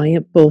my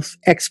client, both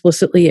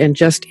explicitly and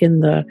just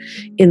in the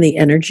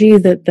energy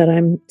that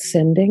I'm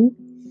sending.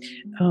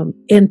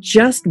 And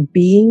just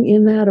being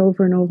in that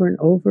over and over and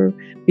over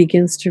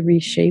begins to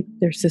reshape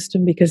their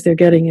system, because they're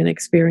getting an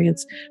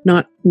experience,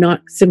 not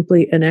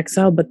simply an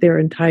exile, but their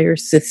entire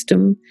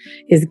system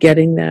is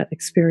getting that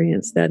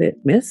experience that it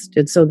missed.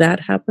 And so that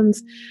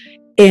happens.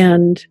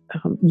 And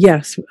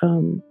yes,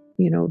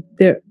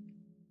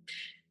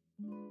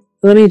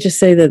 let me just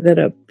say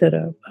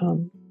that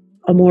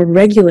a more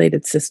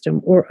regulated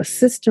system, or a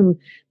system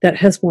that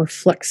has more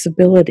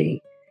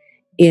flexibility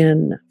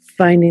in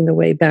finding the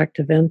way back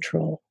to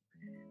ventral,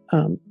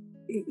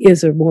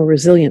 is a more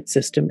resilient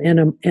system.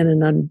 And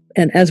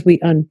as we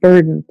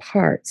unburden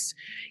parts,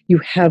 you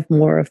have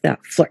more of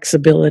that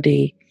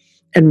flexibility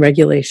and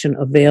regulation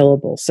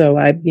available. So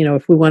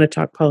if we want to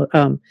talk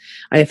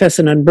IFS,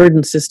 an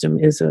unburdened system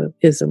is a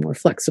more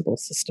flexible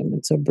system,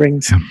 and so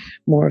brings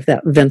more of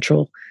that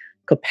ventral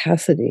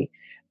capacity.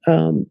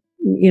 The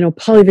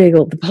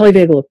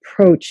polyvagal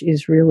approach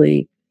is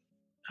really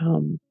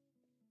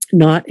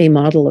not a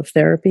model of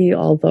therapy,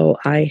 although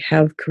I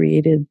have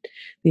created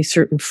these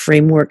certain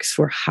frameworks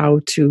for how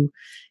to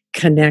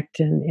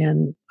connect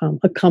and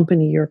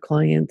accompany your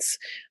clients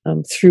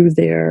through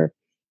their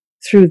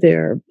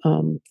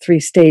 3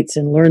 states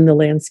and learn the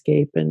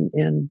landscape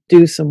and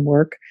do some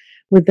work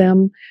with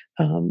them.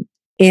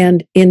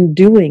 And in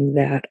doing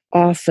that,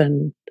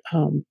 often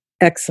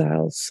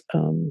exiles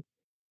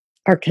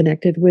are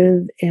connected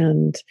with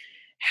and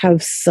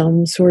have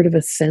some sort of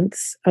a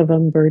sense of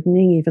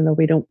unburdening, even though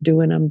we don't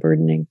do an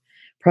unburdening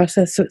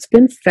process. So it's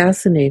been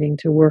fascinating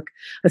to work,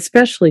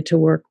 especially to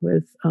work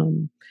with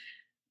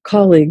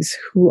colleagues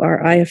who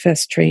are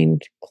IFS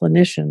trained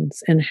clinicians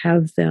and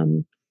have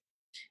them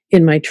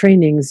in my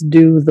trainings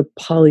do the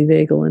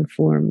polyvagal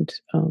informed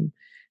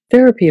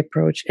therapy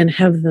approach and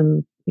have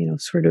them,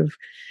 sort of,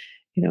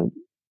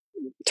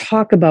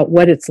 talk about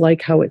what it's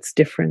like, how it's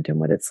different and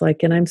what it's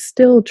like. And I'm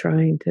still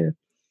trying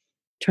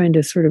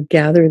to sort of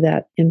gather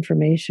that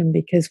information,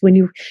 because when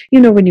you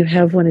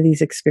have one of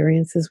these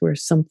experiences where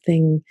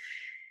something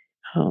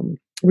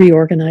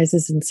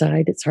reorganizes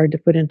inside, it's hard to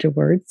put into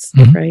words,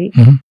 Mm-hmm. right?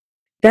 Mm-hmm.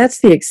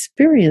 That's the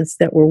experience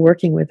that we're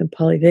working with in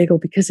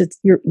polyvagal, because it's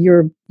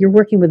you're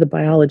working with the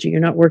biology. You're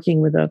not working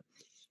with a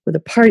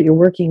part. You're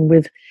working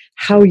with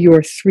how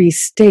your three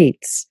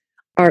states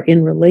are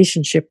in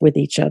relationship with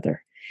each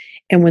other.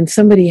 And when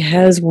somebody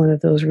has one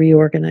of those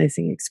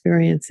reorganizing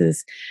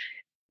experiences,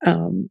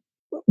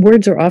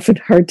 words are often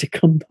hard to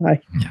come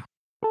by. Yeah.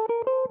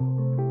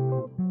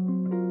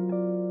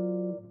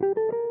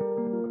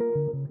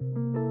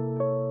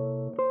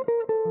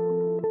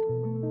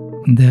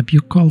 Deb,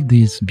 you call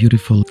this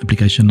beautiful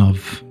application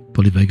of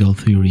polyvagal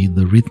theory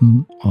the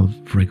rhythm of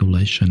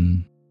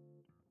regulation.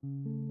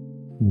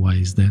 Why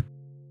is that?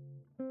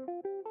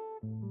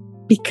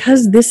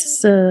 Because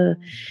this is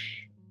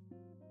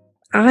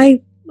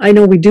I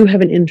know we do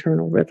have an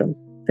internal rhythm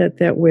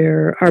that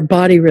where our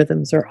body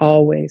rhythms are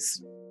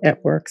always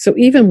at work. So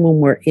even when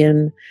we're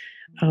in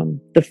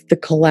the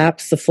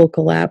collapse, the full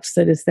collapse,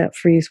 that is that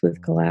freeze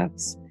with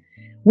collapse,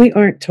 we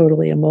aren't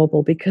totally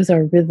immobile, because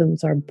our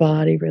rhythms, our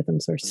body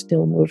rhythms, are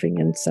still moving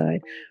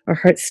inside. Our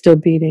heart's still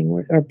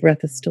beating, our breath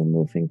is still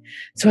moving.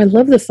 So I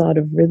love the thought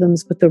of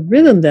rhythms, but the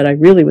rhythm that I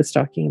really was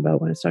talking about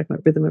when I was talking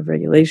about rhythm of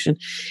regulation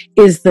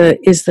is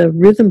the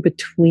rhythm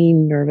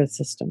between nervous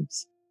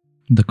systems.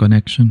 The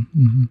connection.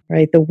 Mm-hmm.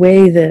 Right? The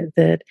way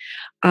that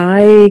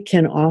I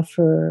can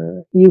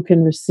offer, you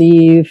can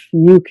receive,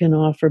 you can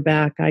offer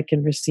back, I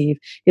can receive.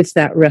 It's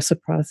that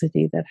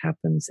reciprocity that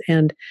happens.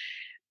 And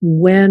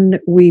when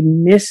we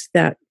miss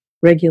that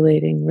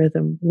regulating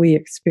rhythm, we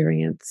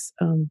experience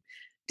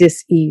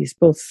dis-ease,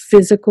 both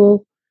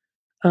physical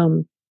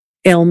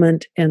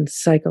ailment and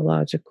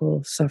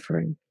psychological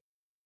suffering.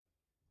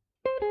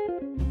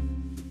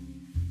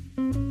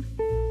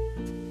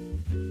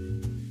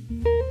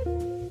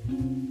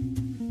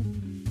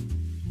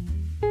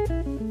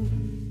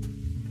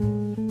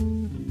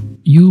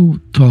 You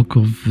talk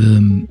of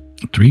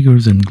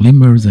triggers and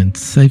glimmers and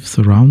safe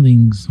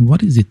surroundings.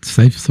 What is it,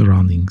 safe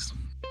surroundings?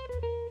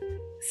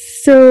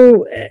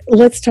 So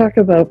let's talk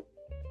about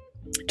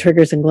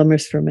triggers and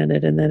glimmers for a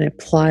minute, and then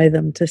apply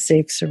them to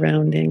safe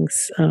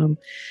surroundings.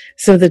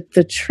 So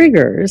the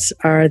triggers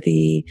are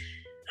the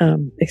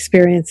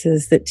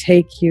experiences that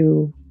take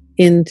you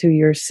into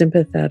your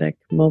sympathetic,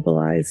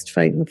 mobilized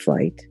fight and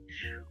flight,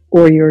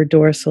 or your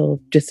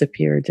dorsal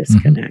disappear,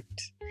 disconnect.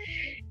 Mm-hmm.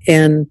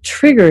 And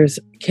triggers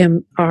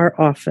are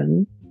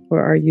often,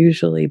 or are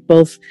usually,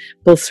 both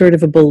sort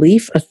of a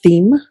belief, a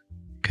theme,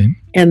 okay,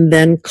 and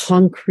then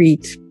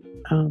concrete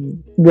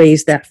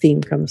ways that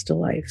theme comes to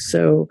life.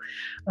 So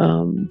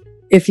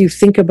if you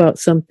think about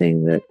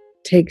something that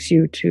takes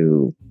you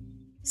to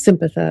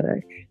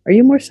sympathetic, are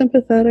you more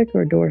sympathetic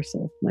or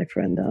dorsal, my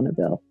friend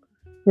Annabelle?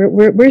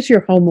 Where's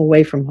your home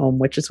away from home,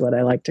 which is what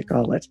I like to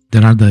call it?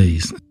 There are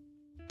days.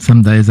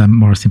 Some days I'm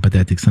more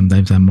sympathetic, some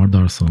days I'm more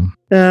dorsal.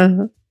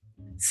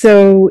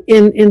 So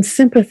in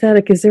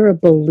sympathetic, is there a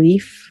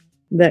belief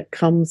that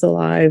comes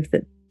alive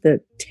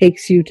that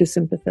takes you to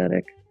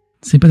sympathetic?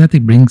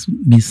 Sympathetic brings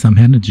me some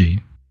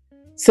energy.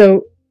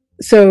 So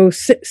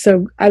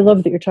I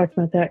love that you're talking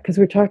about that, because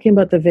we're talking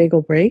about the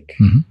vagal brake.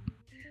 Mm-hmm.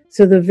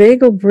 So the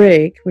vagal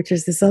brake, which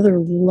is this other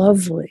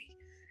lovely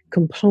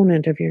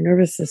component of your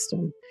nervous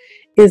system,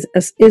 is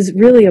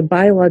really a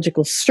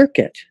biological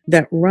circuit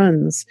that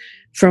runs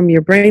from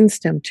your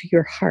brainstem to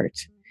your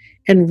heart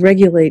and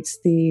regulates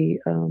the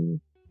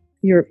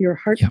your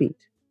heartbeat.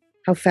 Yeah.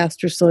 How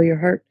fast or slow your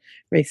heart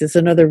races,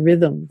 another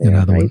rhythm there,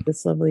 right? One.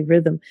 This lovely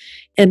rhythm.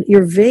 And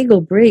your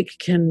vagal brake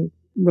can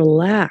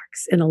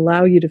relax and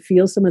allow you to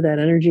feel some of that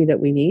energy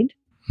that we need,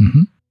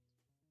 mm-hmm.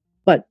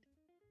 but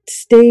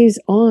stays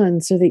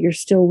on so that you're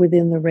still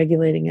within the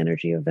regulating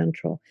energy of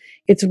ventral.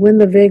 It's when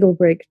the vagal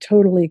brake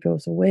totally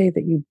goes away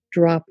that you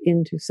drop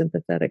into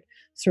sympathetic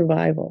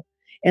survival.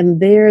 And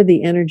there,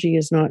 the energy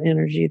is not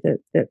energy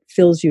that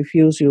fills you,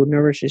 fuels you,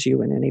 nourishes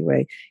you in any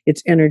way.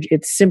 It's energy.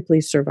 It's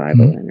simply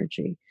survival mm-hmm.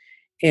 energy.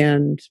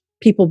 And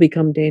people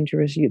become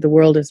dangerous. The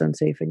world is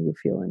unsafe and you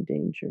feel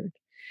endangered.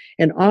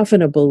 And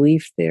often a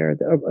belief there,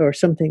 or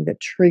something that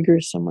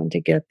triggers someone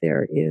to get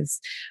there, is,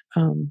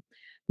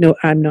 no,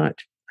 I'm not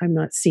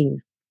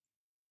seen.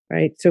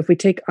 Right? So if we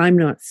take I'm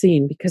not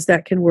seen, because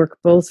that can work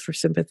both for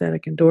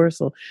sympathetic and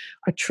dorsal,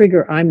 a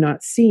trigger, I'm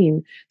not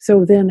seen.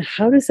 So then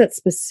how does that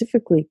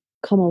specifically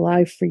come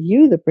alive for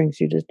you that brings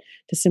you to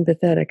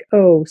sympathetic?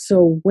 Oh,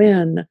 so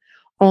when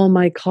all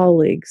my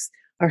colleagues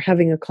are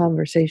having a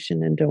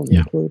conversation and don't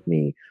include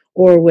me,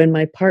 or when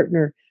my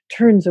partner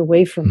turns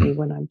away from me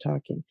when I'm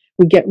talking.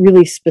 We get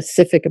really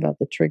specific about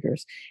the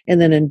triggers. And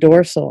then in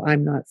dorsal,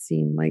 I'm not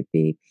seen might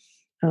be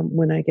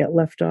when I get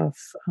left off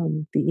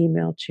the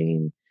email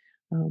chain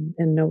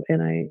and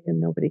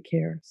nobody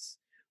cares,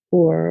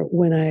 or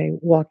when I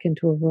walk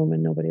into a room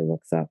and nobody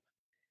looks up.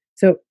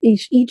 So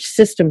each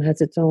system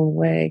has its own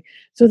way.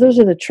 So those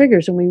are the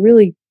triggers, and we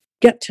really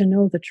get to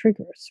know the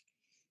triggers,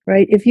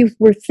 right? If you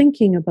were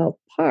thinking about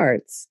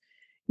parts,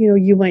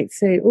 you might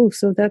say, oh,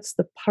 so that's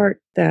the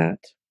part that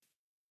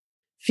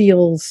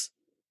feels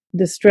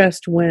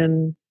distressed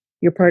when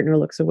your partner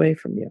looks away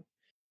from you,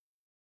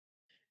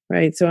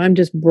 right? So I'm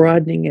just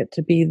broadening it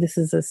to be, this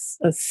is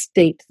a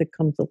state that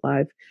comes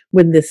alive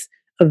when this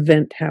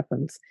event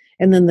happens.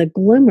 And then the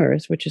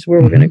glimmers, which is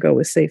where we're going to go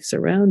with safe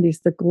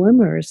surroundings, the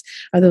glimmers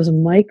are those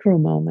micro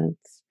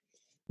moments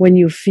when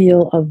you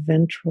feel a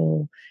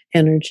ventral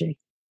energy,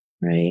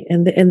 right?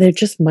 And they're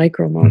just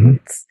micro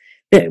moments.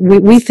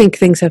 We think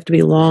things have to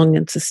be long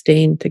and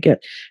sustained to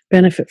get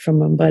benefit from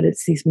them, but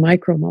it's these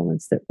micro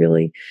moments that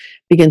really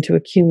begin to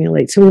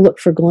accumulate. So we look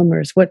for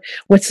glimmers.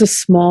 What's a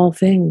small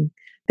thing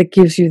that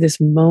gives you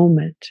this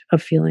moment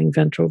of feeling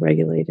ventral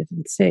regulated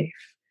and safe,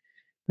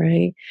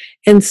 right?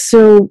 And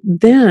so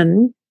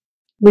then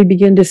we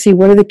begin to see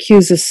what are the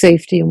cues of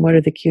safety and what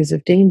are the cues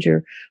of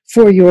danger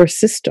for your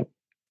system.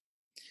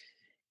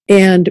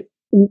 And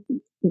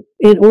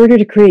in order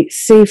to create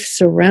safe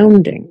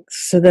surroundings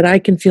so that I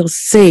can feel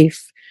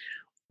safe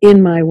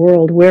in my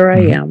world where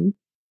I am,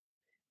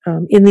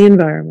 in the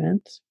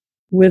environment,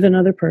 with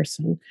another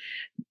person,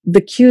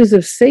 the cues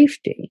of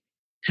safety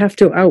have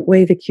to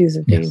outweigh the cues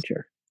of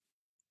danger.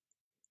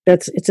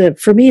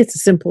 For me, it's a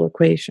simple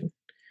equation.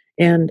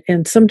 And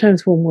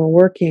sometimes when we're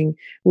working,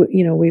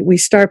 we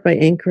start by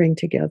anchoring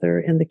together,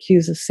 and the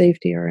cues of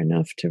safety are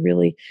enough to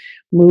really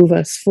move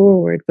us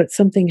forward. But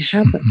something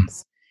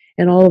happens,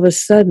 and all of a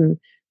sudden,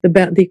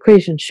 the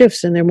equation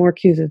shifts, and there are more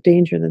cues of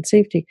danger than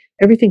safety.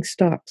 Everything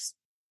stops,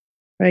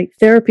 right?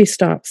 Therapy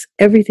stops.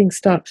 Everything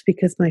stops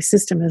because my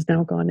system has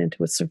now gone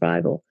into a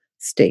survival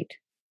state.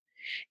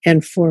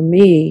 And for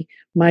me,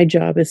 my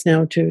job is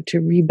now to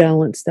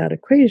rebalance that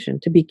equation,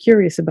 to be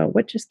curious about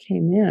what just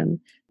came in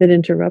that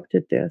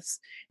interrupted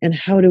this, and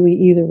how do we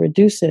either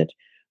reduce it,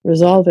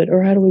 resolve it,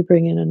 or how do we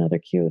bring in another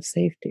cue of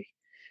safety?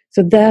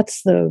 So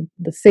that's the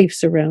safe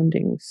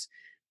surroundings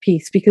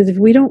piece, because if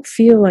we don't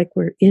feel like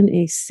we're in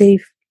a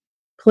safe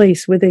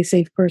place with a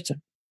safe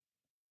person,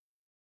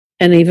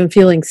 and even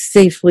feeling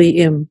safely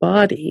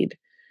embodied,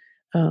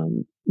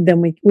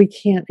 then we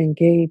can't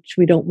engage.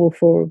 We don't move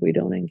forward. We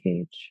don't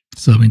engage.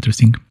 So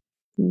interesting.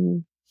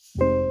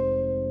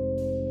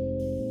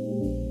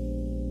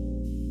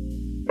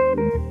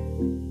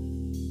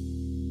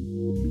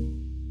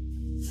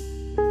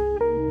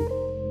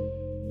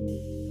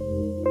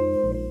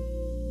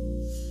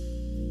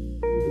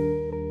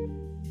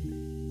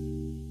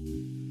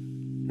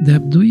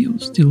 Deb, do you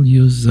still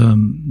use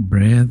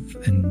breath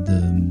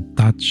and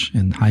touch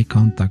and eye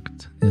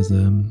contact as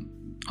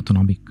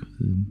autonomic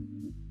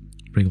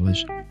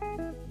regulation?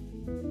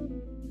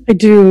 I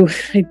do,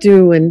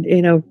 and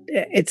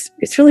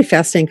it's really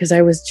fascinating because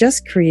I was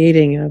just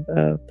creating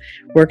a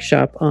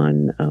workshop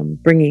on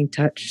bringing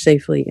touch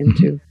safely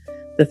into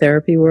the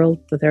therapy world,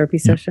 the therapy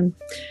session,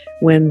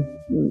 when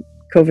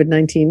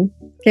COVID-19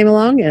 came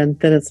along, and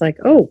then it's like,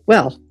 oh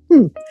well,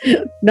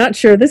 not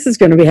sure this is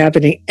going to be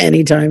happening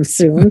anytime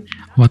soon.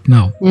 What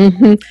now?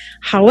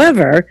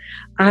 However,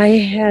 I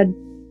had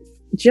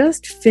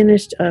just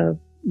finished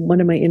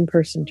one of my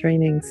in-person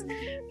trainings,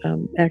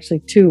 actually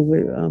two,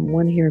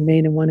 one here in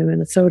Maine and one in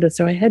Minnesota.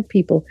 So I had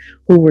people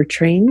who were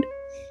trained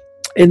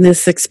in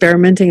this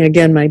experimenting.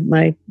 Again,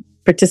 my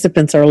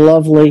participants are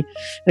lovely,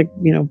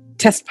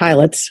 test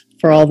pilots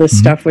for all this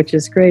stuff, which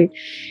is great.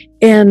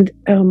 And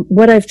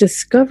what I've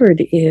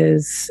discovered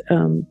is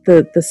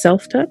the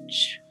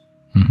self-touch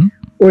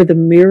or the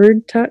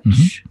mirrored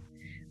touch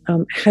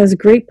has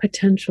great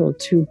potential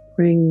to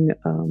bring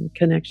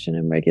connection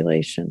and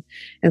regulation.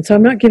 And so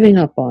I'm not giving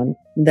up on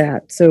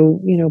that.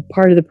 So,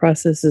 part of the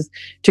process is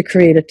to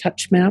create a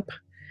touch map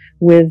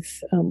with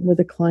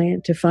a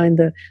client to find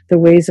the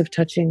ways of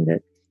touching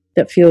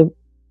that feel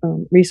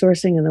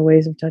resourcing, and the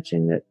ways of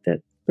touching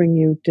that bring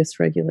you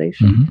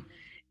dysregulation.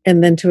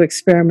 And then to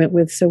experiment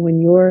with, so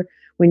when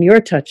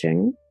you're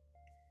touching,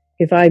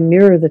 if I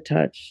mirror the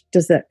touch,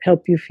 does that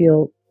help you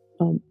feel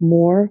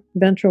more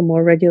ventral,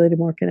 more regulated,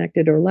 more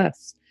connected, or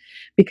less?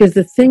 Because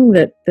the thing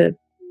that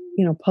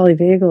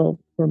polyvagal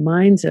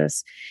reminds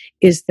us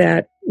is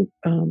that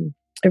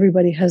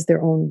everybody has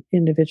their own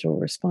individual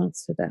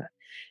response to that,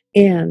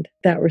 and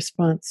that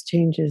response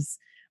changes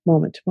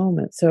moment to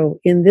moment. So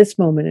in this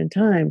moment in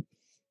time,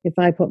 if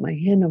I put my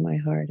hand on my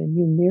heart and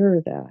you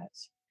mirror that,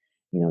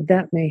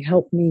 that may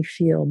help me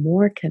feel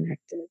more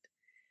connected,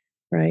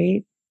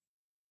 right?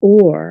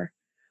 Or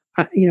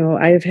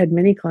I have had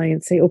many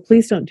clients say, "Oh,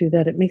 please don't do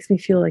that. It makes me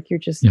feel like you're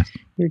just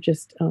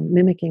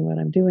mimicking what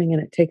I'm doing,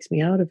 and it takes me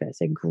out of it." I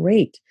say,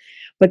 "Great,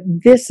 but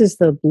this is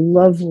the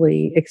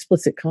lovely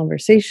explicit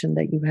conversation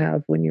that you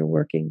have when you're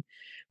working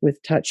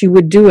with touch. You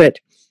would do it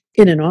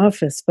in an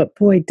office, but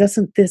boy,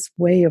 doesn't this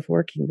way of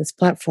working, this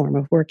platform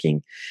of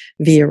working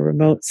via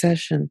remote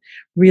session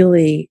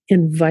really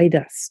invite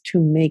us to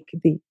make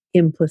the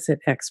implicit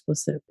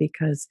explicit,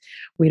 because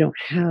we don't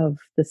have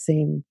the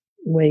same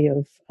way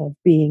of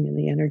being in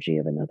the energy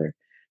of another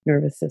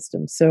nervous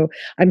system. So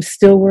I'm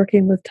still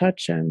working with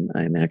touch.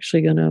 I'm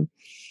actually going to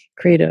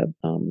create a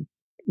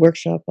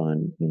workshop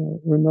on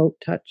remote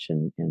touch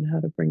and how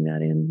to bring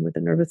that in with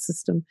the nervous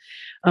system.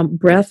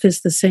 Breath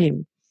is the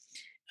same.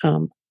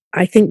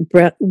 I think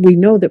we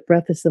know that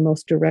breath is the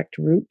most direct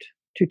route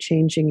to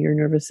changing your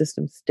nervous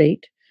system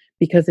state,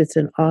 because it's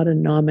an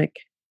autonomic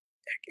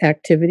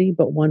activity,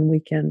 but one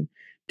we can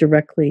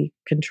directly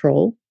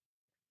control,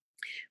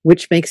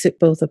 which makes it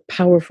both a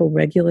powerful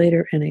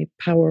regulator and a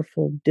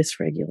powerful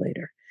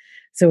dysregulator.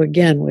 So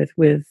again, with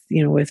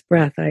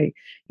breath,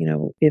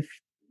 if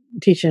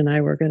Tisha and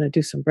I were going to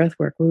do some breath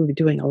work, we would be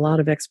doing a lot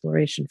of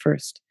exploration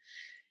first.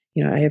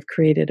 I have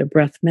created a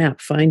breath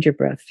map. Find your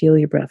breath, feel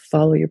your breath,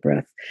 follow your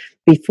breath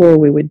before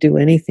we would do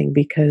anything,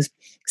 because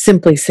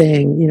simply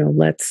saying,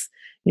 let's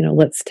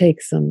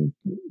take some,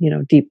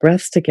 deep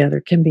breaths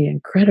together can be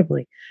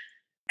incredibly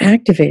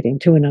activating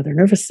to another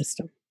nervous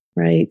system,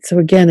 right? So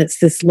again, it's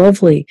this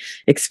lovely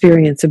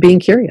experience of being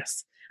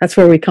curious. That's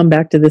where we come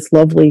back to this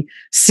lovely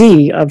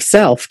sea of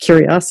self,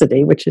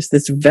 curiosity, which is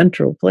this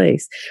ventral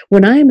place.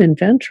 When I am in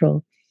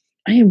ventral,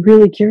 I am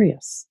really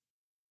curious,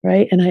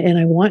 right? And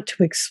I want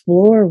to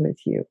explore with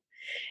you.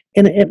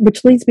 And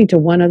which leads me to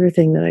one other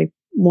thing that I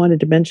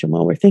wanted to mention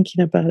while we're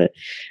thinking about it.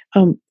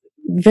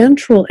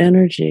 Ventral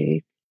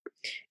energy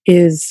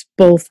is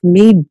both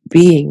me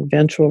being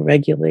ventral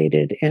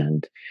regulated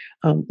and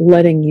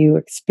letting you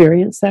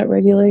experience that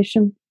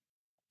regulation.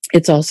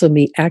 It's also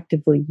me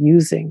actively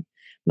using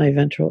my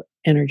ventral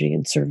energy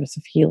in service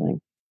of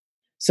healing.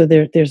 So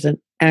there's an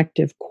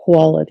active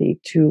quality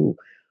to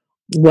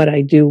what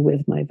I do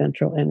with my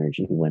ventral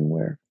energy when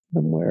we're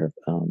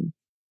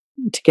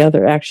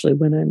together. Actually,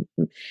 when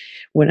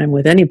I'm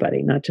with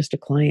anybody, not just a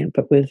client,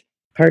 but with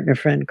partner,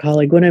 friend,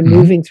 colleague, when I'm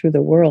moving through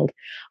the world,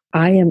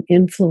 I am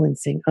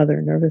influencing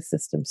other nervous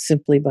systems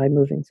simply by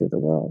moving through the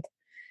world.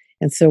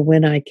 And so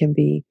when I can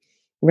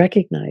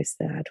recognize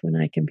that, when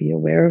I can be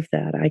aware of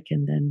that, I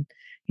can then,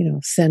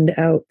 send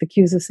out the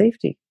cues of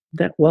safety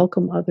that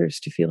welcome others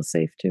to feel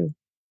safe too.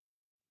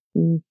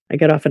 I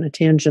got off on a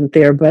tangent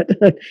there, but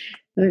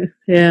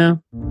yeah.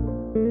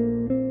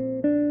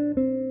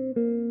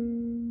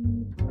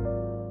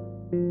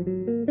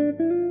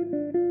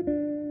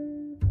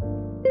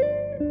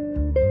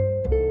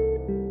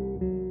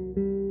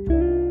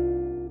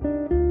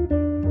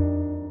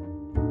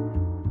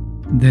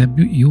 Deb,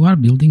 you are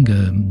building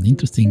an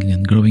interesting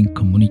and growing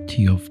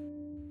community of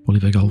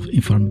polyvagal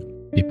informed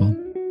people.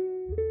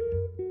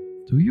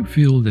 Do you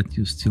feel that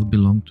you still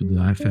belong to the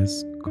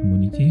IFS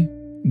community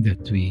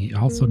that we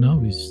also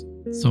know is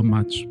so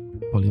much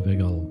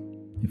polyvagal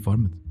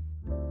informed?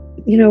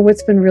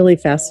 What's been really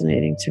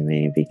fascinating to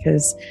me,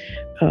 because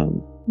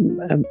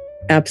I'm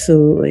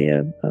absolutely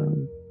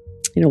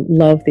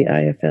love the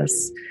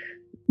IFS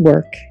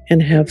work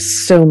and have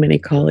so many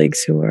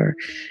colleagues who are,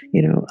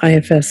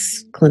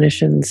 IFS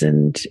clinicians,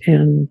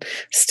 and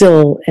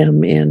still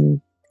am in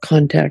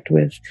contact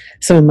with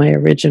some of my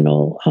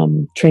original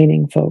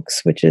training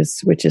folks, which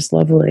is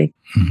lovely.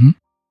 Mm-hmm.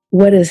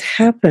 What has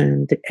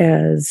happened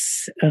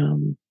as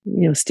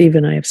Steve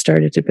and I have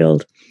started to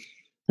build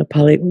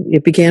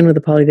it began with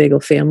the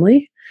polyvagal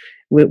family,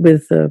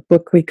 with the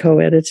book we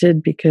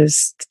co-edited,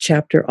 because the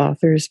chapter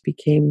authors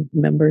became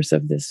members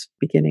of this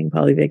beginning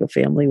polyvagal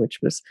family, which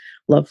was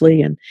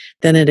lovely. And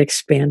then it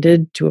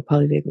expanded to a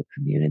polyvagal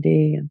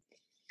community, and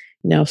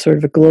now sort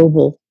of a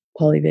global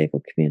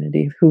polyvagal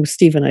community, who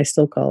Steve and I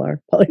still call our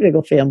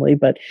polyvagal family,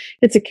 but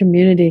it's a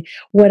community.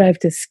 What I've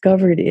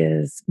discovered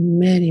is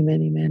many,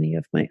 many, many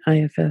of my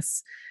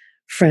IFS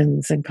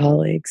friends and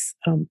colleagues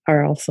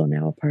are also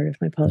now a part of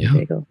my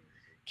polyvagal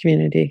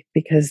community,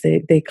 because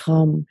they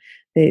come,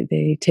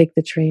 they take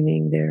the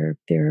training,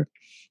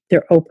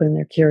 they're open,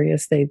 they're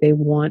curious, they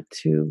want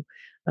to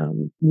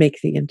make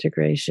the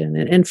integration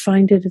and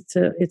find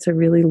it's a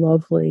really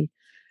lovely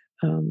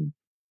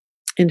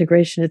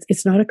integration.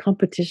 It's not a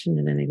competition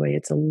in any way.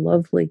 It's a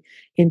lovely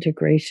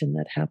integration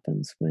that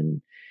happens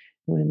when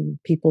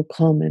people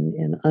come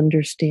and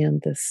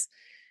understand this,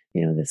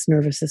 this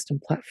nervous system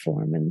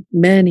platform. And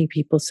many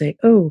people say,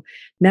 "Oh,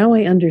 now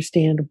I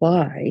understand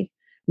why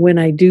when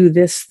I do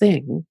this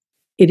thing,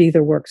 it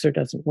either works or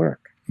doesn't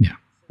work." Yeah.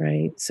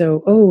 Right.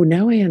 So,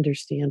 now I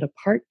understand a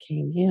part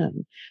came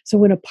in. So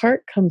when a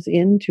part comes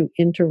in to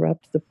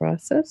interrupt the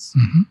process,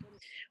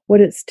 what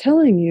it's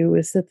telling you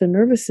is that the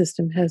nervous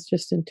system has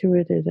just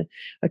intuited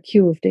a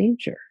cue of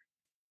danger,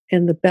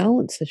 and the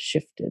balance has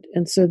shifted.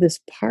 And so this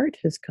part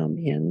has come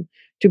in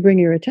to bring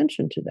your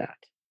attention to that.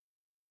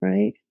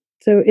 Right.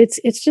 So it's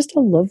just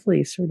a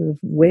lovely sort of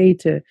way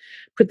to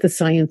put the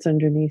science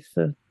underneath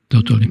the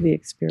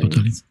experience.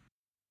 Totally.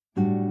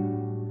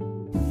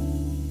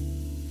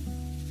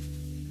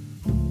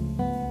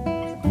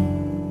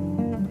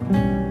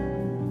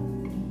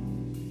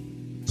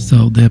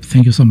 So, Deb,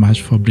 thank you so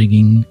much for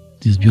bringing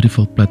this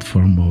beautiful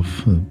platform of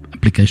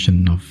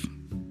application of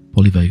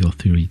polyvagal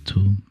theory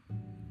to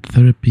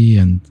therapy.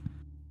 And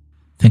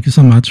thank you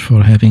so much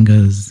for having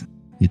us.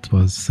 It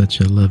was such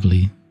a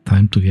lovely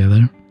time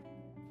together,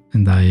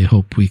 and I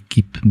hope we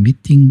keep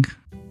meeting.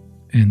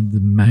 And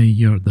may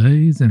your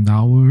days and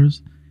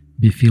hours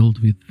be filled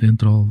with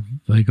ventral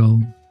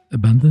vagal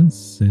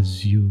abundance,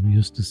 as you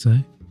used to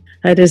say.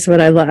 That is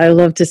what I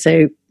love to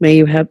say. May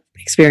you have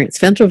experienced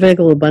ventral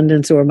vagal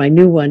abundance, or my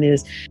new one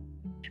is,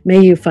 may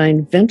you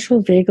find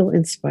ventral vagal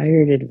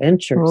inspired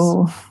adventures.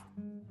 Oh,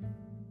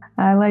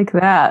 I like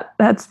that.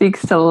 That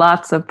speaks to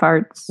lots of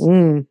parts.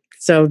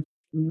 So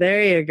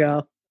there you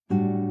go.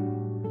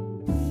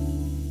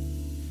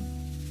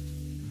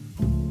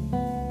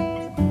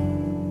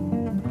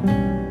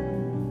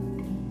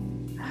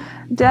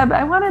 Deb,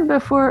 I wanted,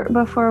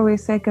 before we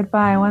say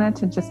goodbye, I wanted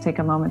to just take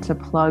a moment to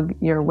plug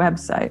your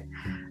website,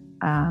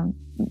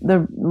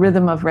 the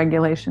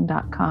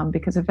rhythmofregulation.com,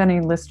 because if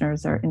any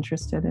listeners are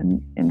interested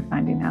in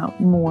finding out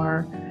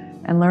more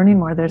and learning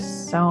more, there's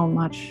so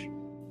much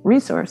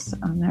resource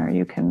on there.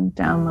 You can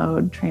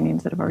download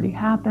trainings that have already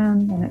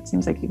happened, and it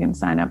seems like you can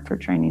sign up for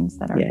trainings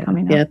that are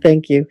coming up. Yeah,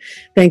 thank you.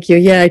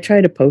 Yeah, I try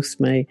to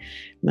post my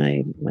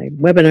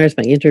webinars,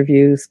 my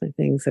interviews, my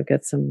things. I've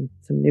got some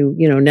new,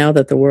 now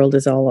that the world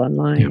is all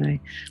online, I,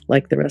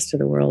 like the rest of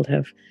the world,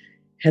 have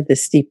had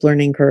this steep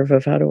learning curve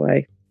of how do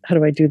I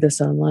do this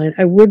online.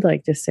 I would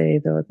like to say,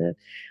 though,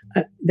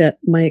 that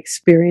my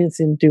experience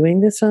in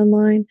doing this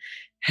online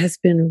has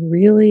been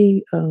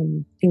really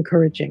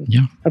encouraging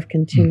of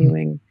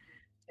continuing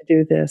to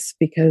do this,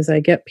 because I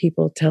get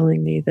people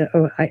telling me that,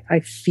 I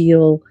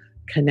feel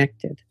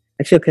connected.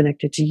 I feel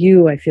connected to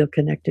you. I feel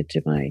connected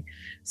to my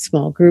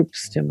small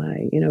groups, to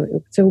my,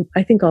 so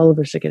I think all of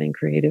us are getting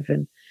creative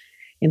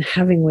in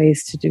having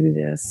ways to do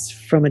this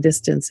from a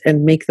distance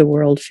and make the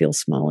world feel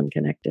small and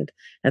connected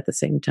at the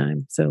same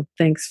time. So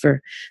thanks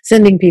for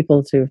sending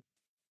people to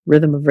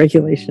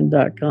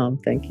rhythmofregulation.com.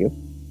 Thank you.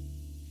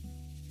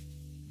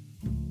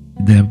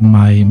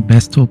 My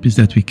best hope is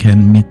that we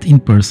can meet in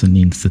person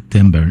in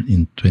September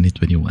in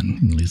 2021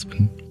 in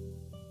Lisbon.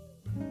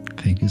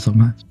 Thank you so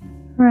much.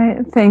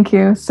 Right. Thank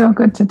you. So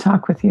good to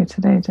talk with you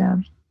today,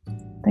 Deb.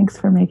 Thanks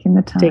for making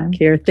the time. Take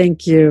care.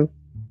 Thank you.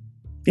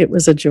 It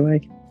was a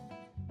joy.